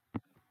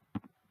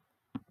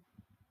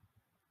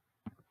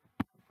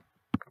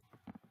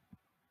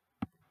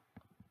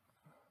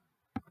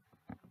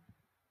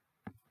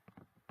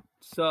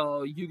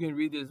 So you can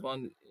read this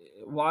one.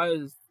 Why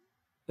is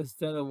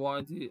extended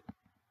warranty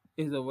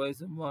is a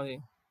waste of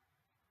money?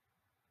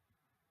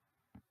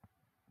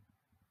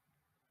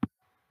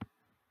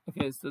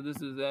 Okay, so this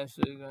is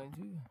actually going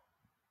to.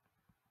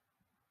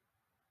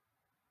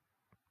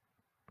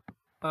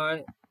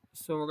 Alright,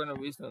 so we're gonna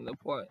read some of the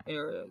important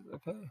areas,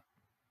 okay?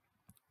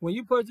 When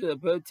you purchase a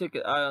big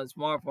ticket item,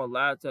 smartphone,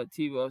 laptop,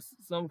 TV, or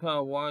some kind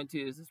of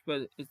warranty is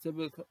expected. It's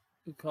typically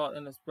called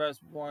an express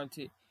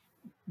warranty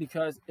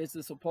because it's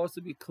supposed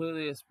to be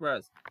clearly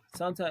expressed.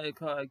 Sometimes it's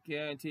called a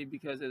guarantee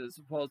because it is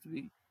supposed to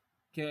be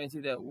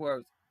guaranteed that it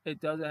works. It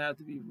doesn't have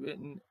to be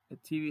written. A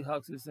TV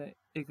Huxley said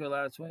it could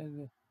last 20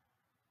 years.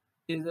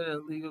 Is it a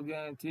legal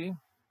guarantee?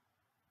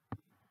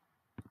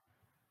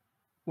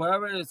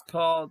 Whatever it's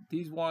called,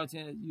 these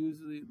warranties are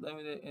usually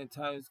limited in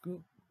time and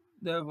scope.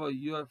 Therefore,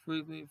 you are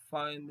frequently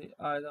finding the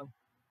item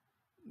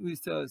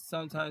resale.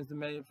 Sometimes the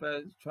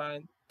manufacturer is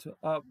trying to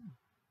up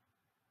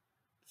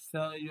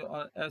selling you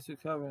on extra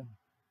cover.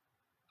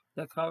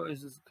 That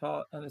coverage is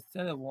called an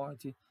extended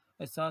warranty,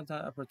 and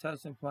sometimes a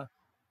protection plan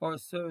or a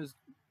service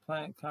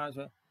plan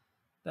contract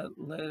that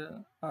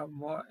later are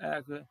more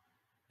accurate,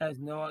 as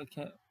no one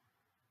can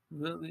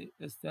really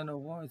extend a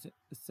warranty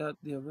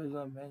except the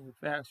original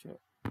manufacturer.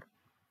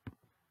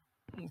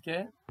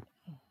 Okay?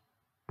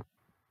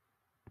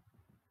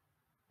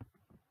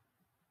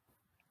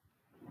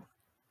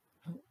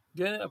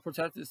 Getting a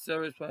protected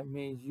service plan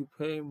means you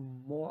pay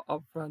more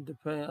upfront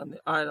depending on the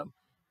item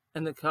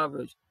and the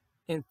coverage.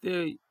 In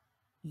theory,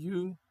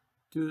 you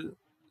do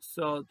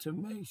so to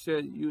make sure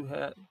you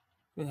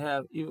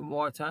have even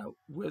more time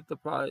with the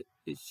product.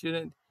 It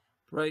shouldn't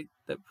break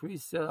the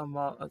preset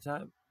amount of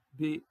time,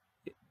 be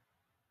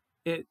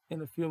it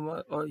in a few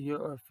months or a year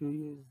or a few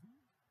years.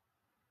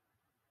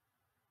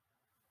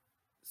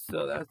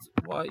 So that's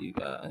why you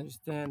gotta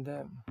understand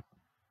that.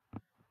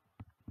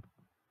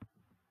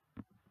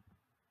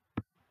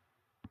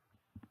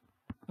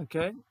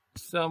 Okay,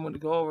 so I'm going to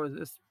go over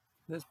this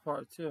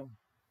part too.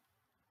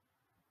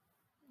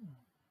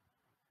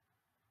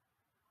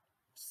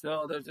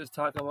 So they're just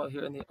talking about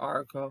here in the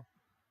article,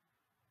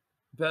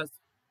 Best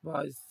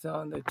Buy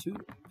selling the two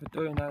for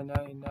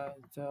 $39.99.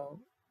 So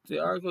the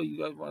article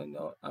you guys want to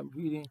know I'm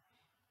reading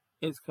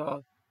is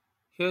called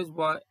 "Here's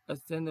Why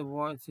Extended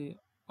Warranty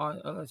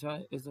on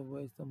Electronics is a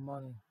Waste of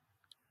Money."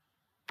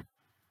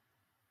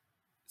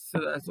 So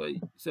that's what.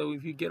 So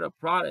if you get a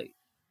product,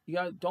 you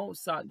got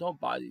don't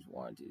buy these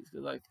warranties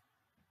because like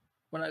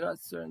when I got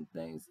certain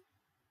things,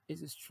 it's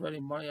just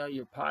shredding money out of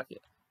your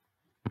pocket.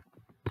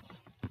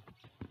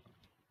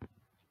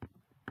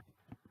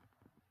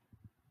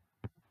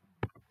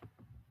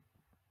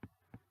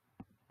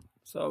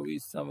 So I'll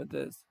read some of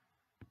this.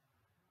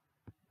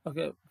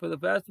 Okay, for the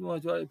vast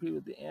majority of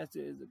people, the answer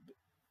is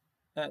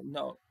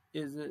no.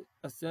 Is it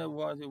a extended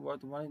warranty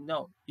worth the money?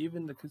 No.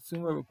 Even the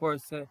Consumer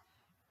Reports say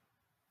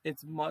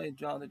it's money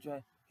down the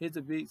drain. Here's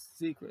a big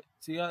secret.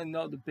 So you gotta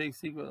know the big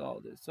secret of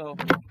all this. So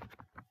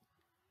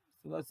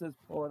let's just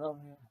pull it up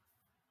here.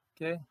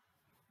 Okay,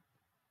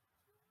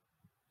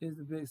 here's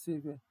the big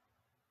secret.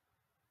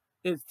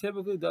 It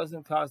typically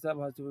doesn't cost that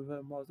much to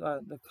repair most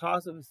items. The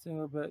cost of a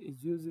single repair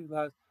is usually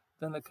less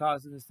than the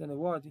cost of the extended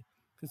warranty.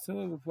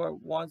 Consumer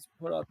Report once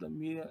put out the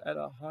median at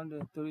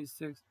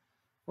 136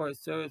 for a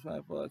service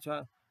plan for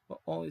electronics, but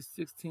only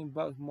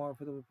 $16 more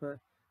for the repair.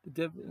 The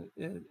difference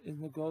is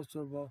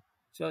negotiable.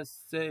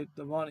 Just save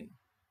the money.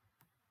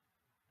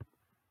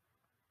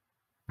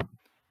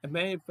 A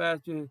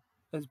manufacturer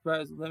that's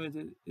price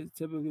limited is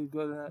typically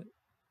good at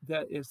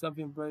that if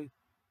something breaks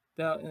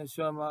down in a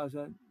short amount of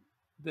time,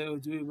 they will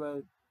do it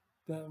rather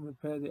than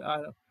repair the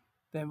item.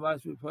 They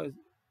might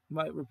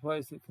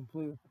replace it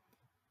completely.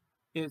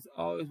 It's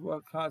always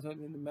worth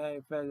contacting the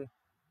manufacturer.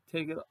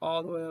 Take it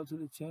all the way up to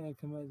the chain of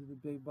command to the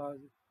big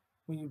bosses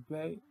when you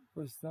beg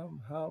for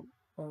some help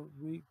or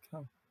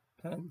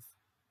recompense.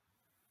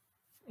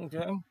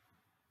 Okay?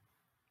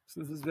 So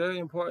this is very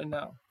important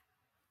now.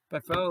 By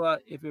federal law,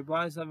 if you're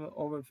buying something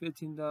over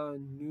 $15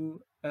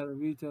 new at a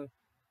retailer,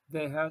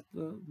 they have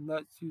to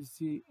let you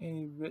see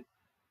any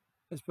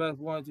express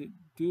warranty.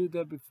 Do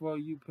that before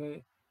you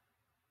pay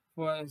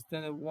for an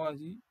extended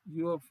warranty.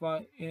 You will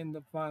find in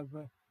the fine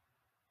print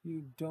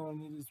you don't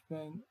need to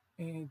spend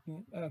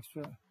anything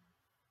extra.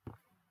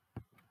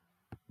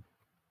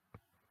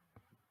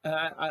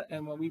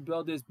 And when we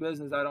build this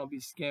business, I don't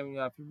be scamming you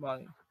out your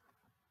money.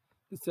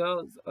 The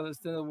sales of the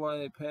extended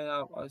warranty paying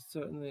off are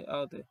certainly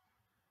out there,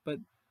 but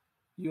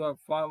you are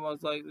far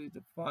most likely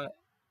to find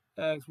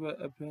expert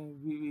opinion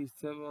reviews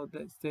several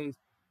that states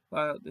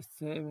while the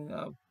saving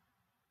of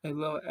a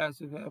little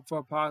extra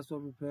for possible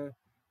repair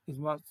is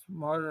much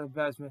smarter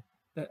investment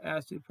than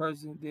actually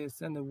purchasing the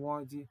extended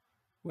warranty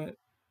when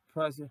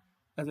present.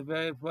 As a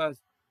very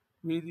plus,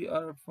 read the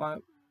other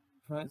fine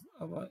prints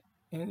about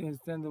an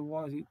extended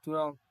warranty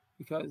throughout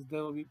because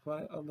there will be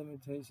plenty of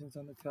limitations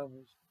on the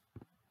coverage.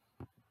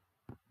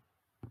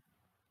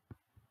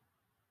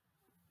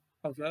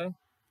 Okay,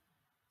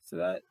 so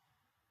that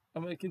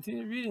I'm going to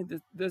continue reading.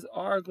 This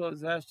article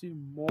is actually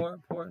more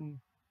important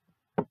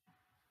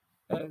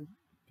as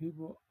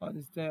people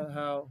understand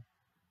how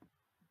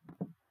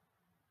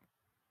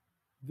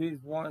these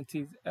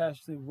warranties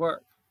actually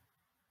work.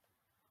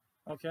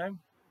 Okay?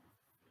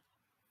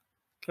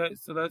 Okay,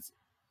 so that's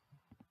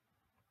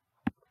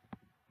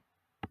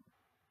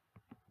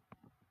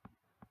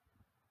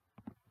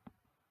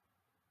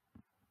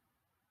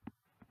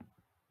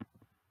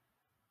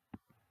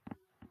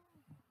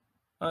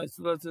all right,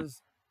 so let's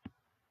just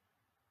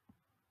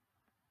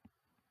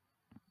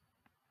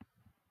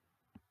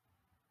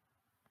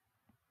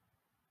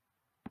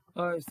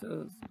all right, so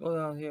let's go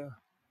down here.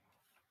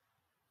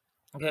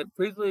 Okay,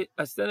 briefly,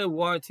 extended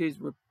warranties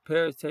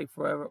repairs take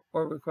forever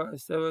or require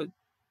several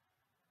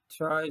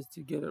tries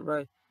to get it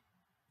right.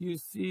 You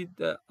see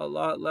that a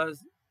lot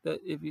less that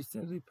if you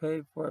simply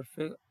pay for a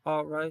fix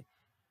outright,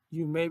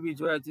 you may be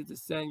directed to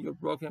send your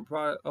broken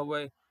product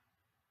away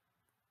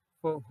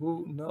for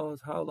who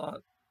knows how long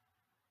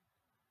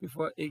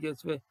before it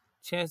gets fixed.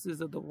 Chances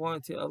of the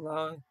warranty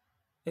allowing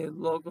a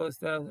local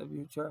establishment of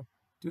your term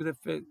do the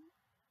fix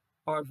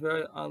are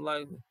very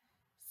unlikely.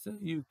 So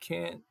you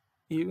can't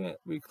even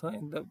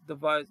reclaim the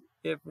device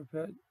if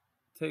repair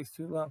takes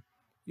too long.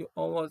 You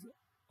almost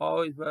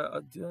always better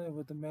are dealing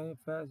with the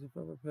manufacturer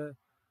for repair.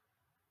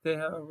 They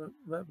have a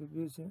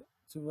reputation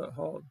to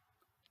uphold.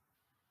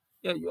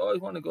 Yeah, you always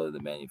want to go to the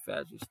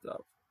manufacturer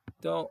stuff.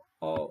 Don't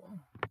all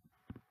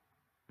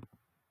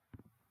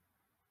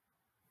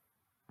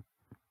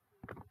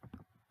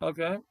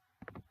okay.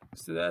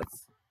 So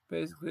that's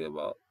basically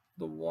about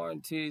the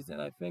warranties, and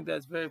I think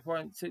that's very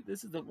important. See,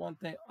 this is the one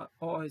thing I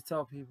always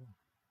tell people: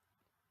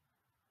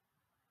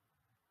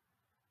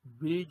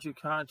 read your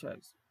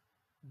contracts,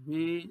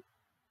 read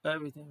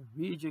everything,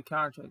 read your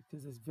contract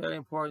because it's very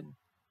important.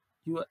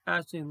 You will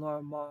actually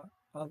learn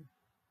a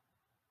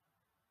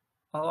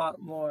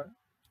lot more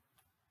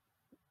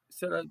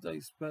instead of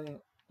like spending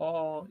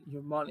all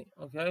your money.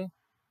 Okay,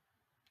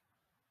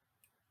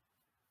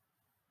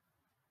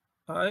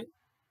 all right.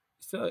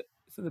 So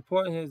So the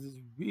important is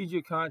read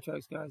your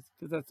contracts, guys,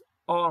 because that's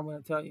all I'm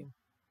going to tell you.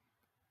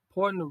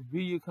 Important to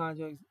read your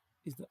contracts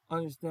is to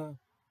understand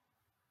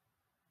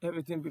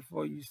everything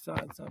before you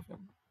sign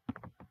something.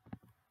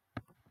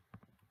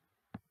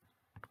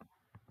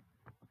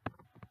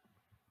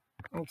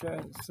 Okay,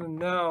 so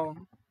now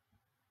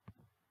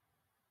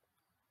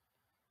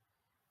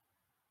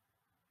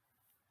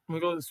we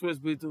go to Swiss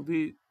Beat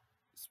Elite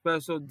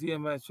Special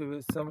DMX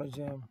Trivia Summer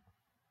Jam.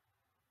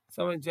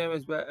 Summer Jam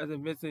is back as a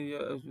missing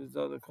year as a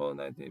result of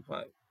COVID-19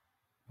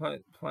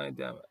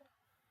 pandemic.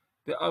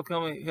 The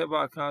upcoming hip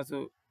hop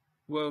concert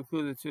will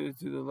include a tribute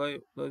to the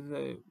late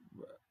legendary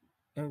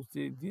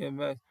MC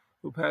DMX,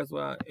 who passed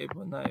away on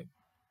April 9th.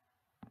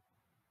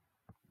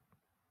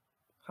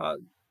 Hot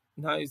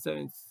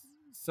 97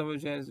 Summer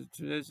Jam is a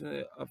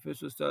traditionally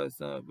official start of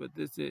summer, but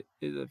this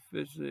is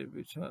officially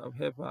return of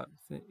hip hop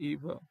since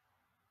Ebro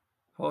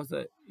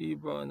hosted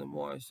Ebro in the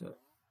Morning Show.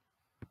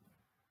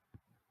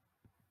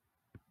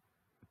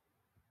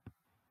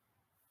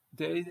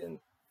 Dayton,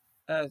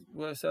 as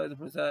we're excited to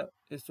present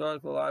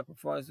historical live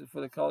performances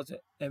for the culture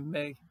and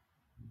make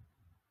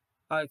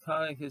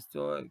iconic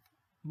historic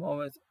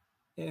moments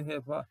in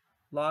hip hop.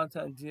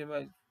 Longtime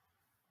DMX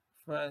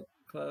friend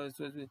Clarence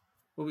Swisby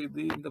will be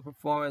leading the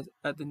performance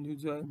at the New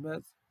Jersey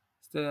Mets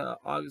Stadium on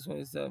August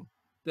 27th.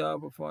 The other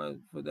performers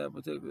for that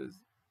particular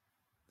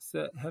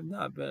set have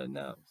not been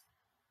announced.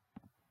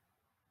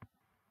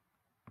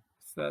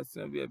 So that's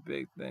going to be a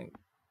big thing.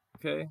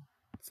 Okay?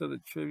 So the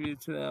tribute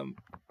to them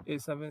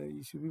is something that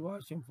you should be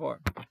watching for.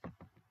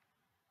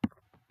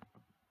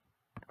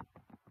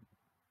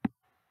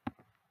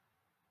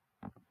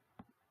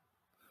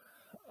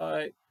 All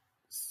right.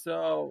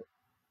 So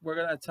we're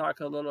going to talk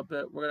a little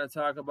bit. We're going to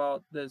talk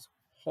about this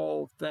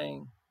whole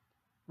thing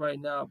right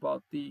now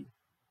about the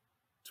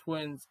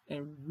Twins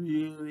and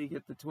really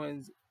get the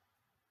Twins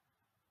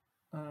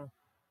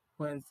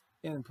wins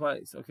in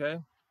place, okay?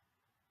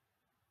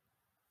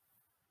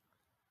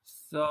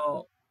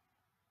 So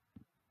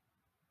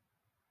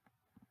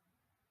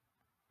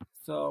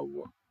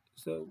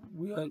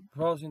we are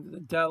approaching the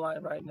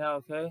deadline right now,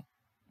 okay?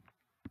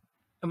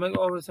 I'm gonna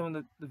go over some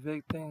of the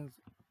big things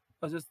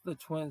of just the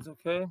Twins,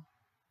 okay?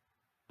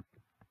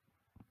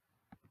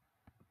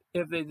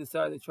 If they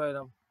decide to trade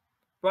them.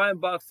 Brian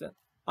Buxton.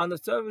 On the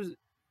surface,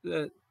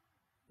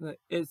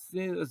 it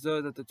seems as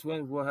though that the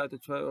Twins will have to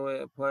trade away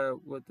a player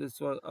with this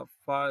sort of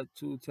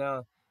 5-2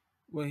 talent.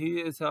 When he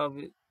is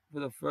healthy for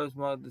the first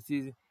month of the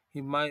season,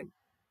 he might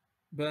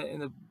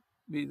be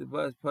the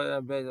best player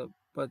on base,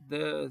 but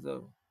there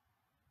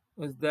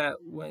was that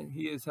when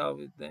he is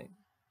healthy thing.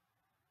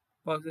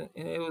 Buxton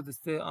and able to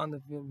stay on the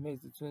field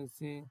makes the Twins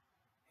see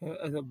him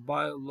as a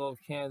buy low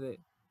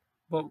candidate.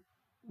 But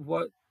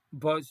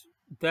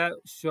that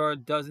sure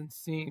doesn't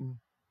seem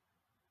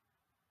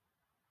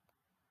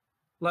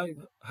like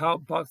how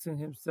Buxton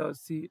himself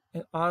sees,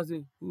 and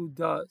honestly, who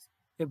does?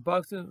 If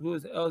Buxton, who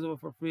is eligible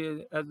for free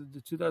agent as of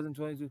the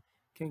 2022,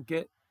 can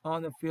get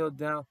on the field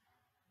down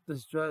the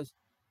stretch,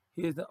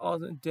 he is the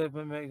ultimate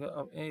difference maker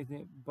of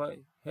anything. But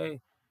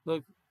hey,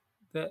 look,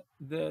 that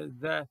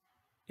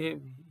if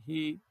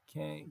he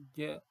can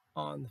get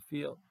on the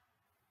field.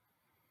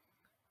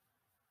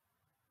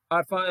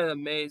 I find it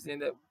amazing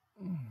that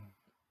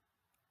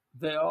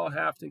they all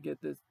have to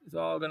get this. It's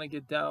all going to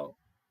get down.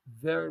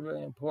 Very,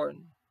 very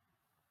important.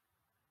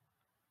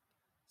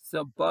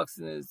 So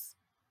Buxton is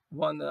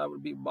one that I'm going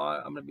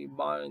to be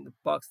monitoring the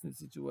Buxton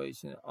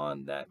situation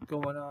on that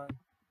going on.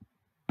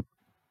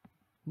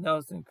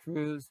 Nelson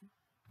Cruz.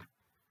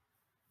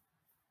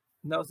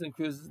 Nelson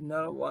Cruz is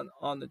another one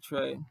on the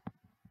trade.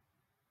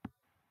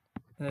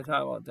 And they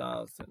talk about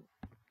Donaldson.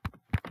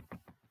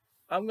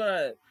 I'm going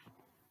to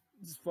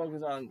just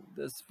focus on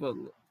this for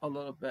a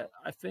little bit.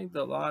 I think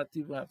that a lot of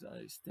people have to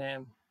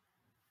understand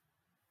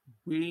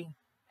we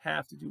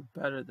have to do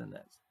better than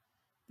this.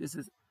 This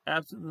is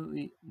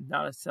absolutely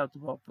not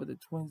acceptable for the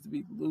Twins to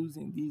be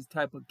losing these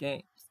type of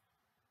games.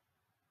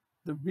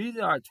 The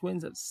reason our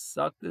Twins have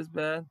sucked this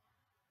bad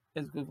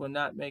is because we're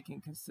not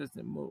making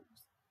consistent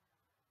moves.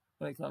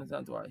 When it comes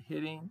down to our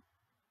hitting,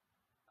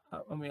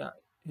 our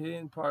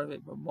hitting part of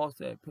it, but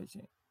mostly our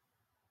pitching.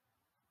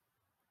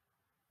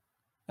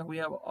 And we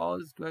have all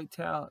this great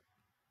talent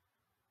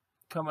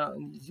coming out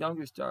in these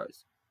younger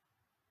stars.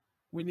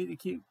 We need to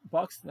keep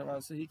Buxton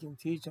around so he can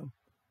teach them.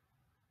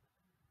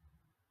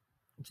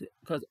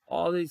 Because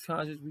all these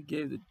contracts we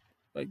gave,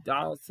 like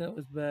Donaldson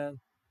was bad,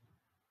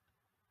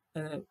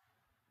 and then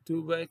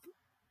Dubek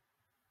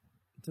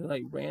to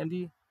like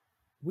Randy,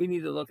 we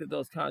need to look at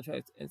those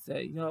contracts and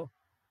say,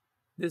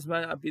 this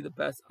might not be the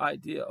best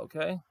idea,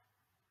 okay,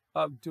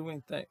 of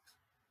doing things.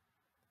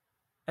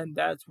 And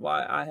that's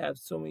why I have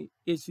so many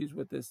issues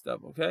with this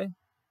stuff, okay?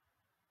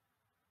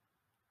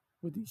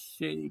 With these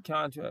shady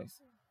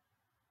contracts.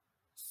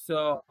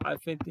 So I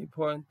think the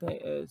important thing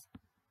is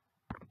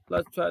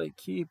let's try to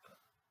keep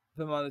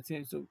them on the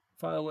team. So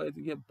find a way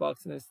to get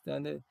Buxton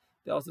extended.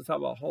 They also talk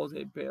about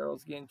Jose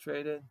Barrels getting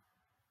traded.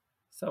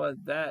 Some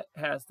of that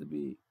has to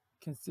be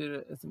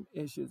considered as some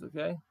issues,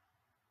 okay?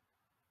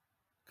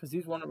 Because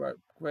he's one of our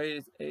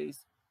greatest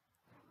ace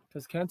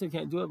because Kenter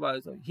can't do it by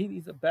himself. He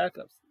needs a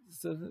backup.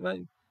 So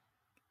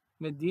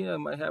Medina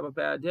might have a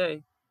bad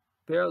day.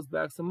 Barrows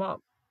backs him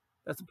up.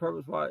 That's the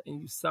purpose why, and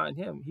you sign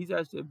him. He's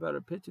actually a better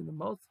pitcher than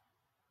most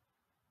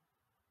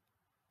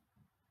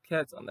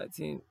cats on that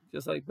team,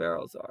 just like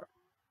Barrows are.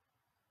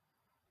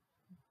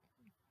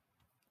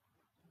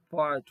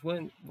 For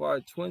our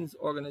Twins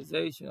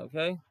organization,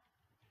 okay?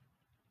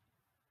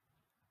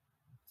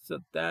 So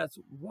that's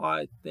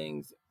why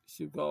things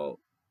should go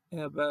in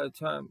a better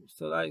term.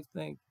 So I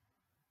think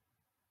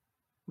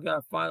we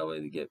gotta find a way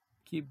to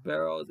keep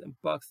Barrows and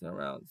Buxton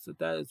around. So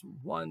that is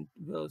one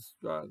real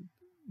strong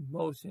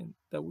motion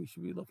that we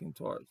should be looking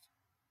towards.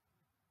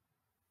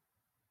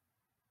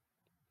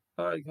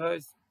 All right,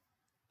 guys.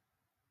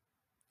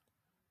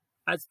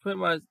 That's pretty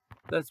much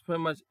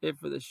it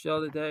for the show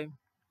today.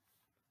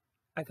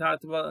 I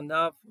talked about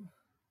enough.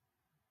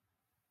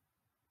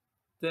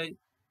 You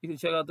can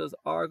check out those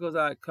articles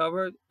that I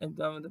covered and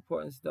some of the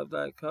important stuff that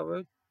I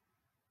covered.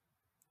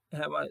 I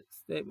have my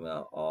statement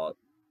on all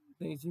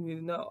things you need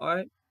to know. All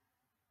right.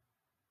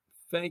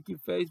 Thank you,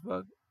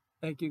 Facebook.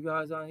 Thank you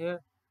guys on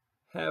here.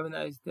 Have a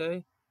nice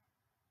day.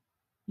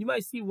 You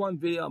might see one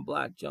video on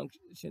Black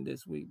Junction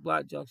this week,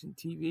 Black Junction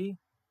TV.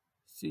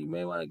 So you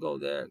may want to go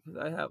there because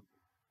I have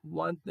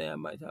one thing I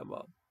might talk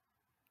about.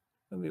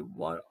 Maybe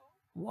one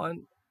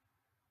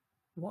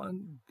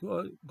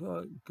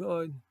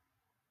good,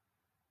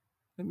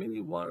 and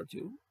maybe one or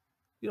two.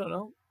 You don't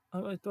know.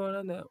 I might throw it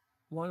in there.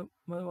 One,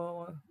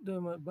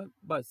 but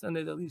by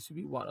Sunday at least should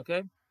be one.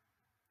 Okay.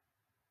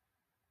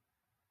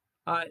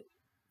 All right.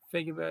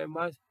 Thank you very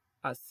much.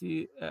 I see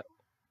you at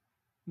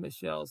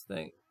Michelle's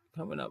thing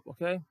coming up.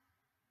 Okay.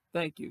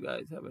 Thank you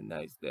guys. Have a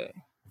nice day.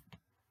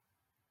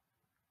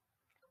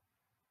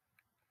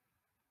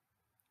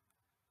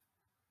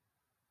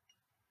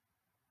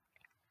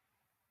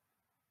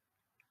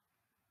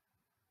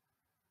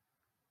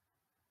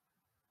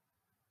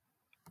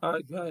 All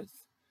right, guys.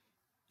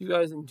 You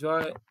guys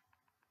enjoy it.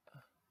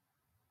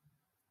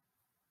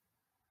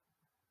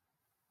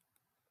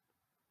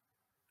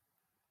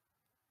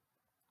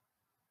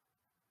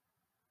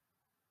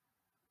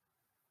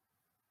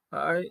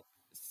 All right.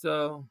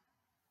 So,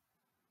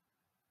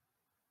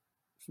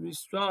 should be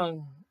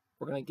strong.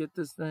 We're going to get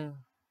this thing.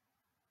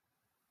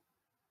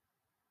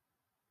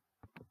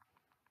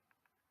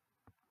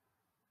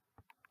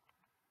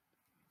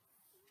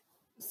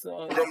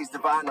 So,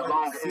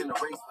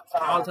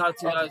 I'll talk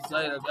to you guys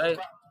later, okay?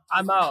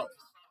 I'm out.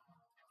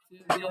 See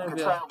you in the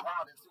interview.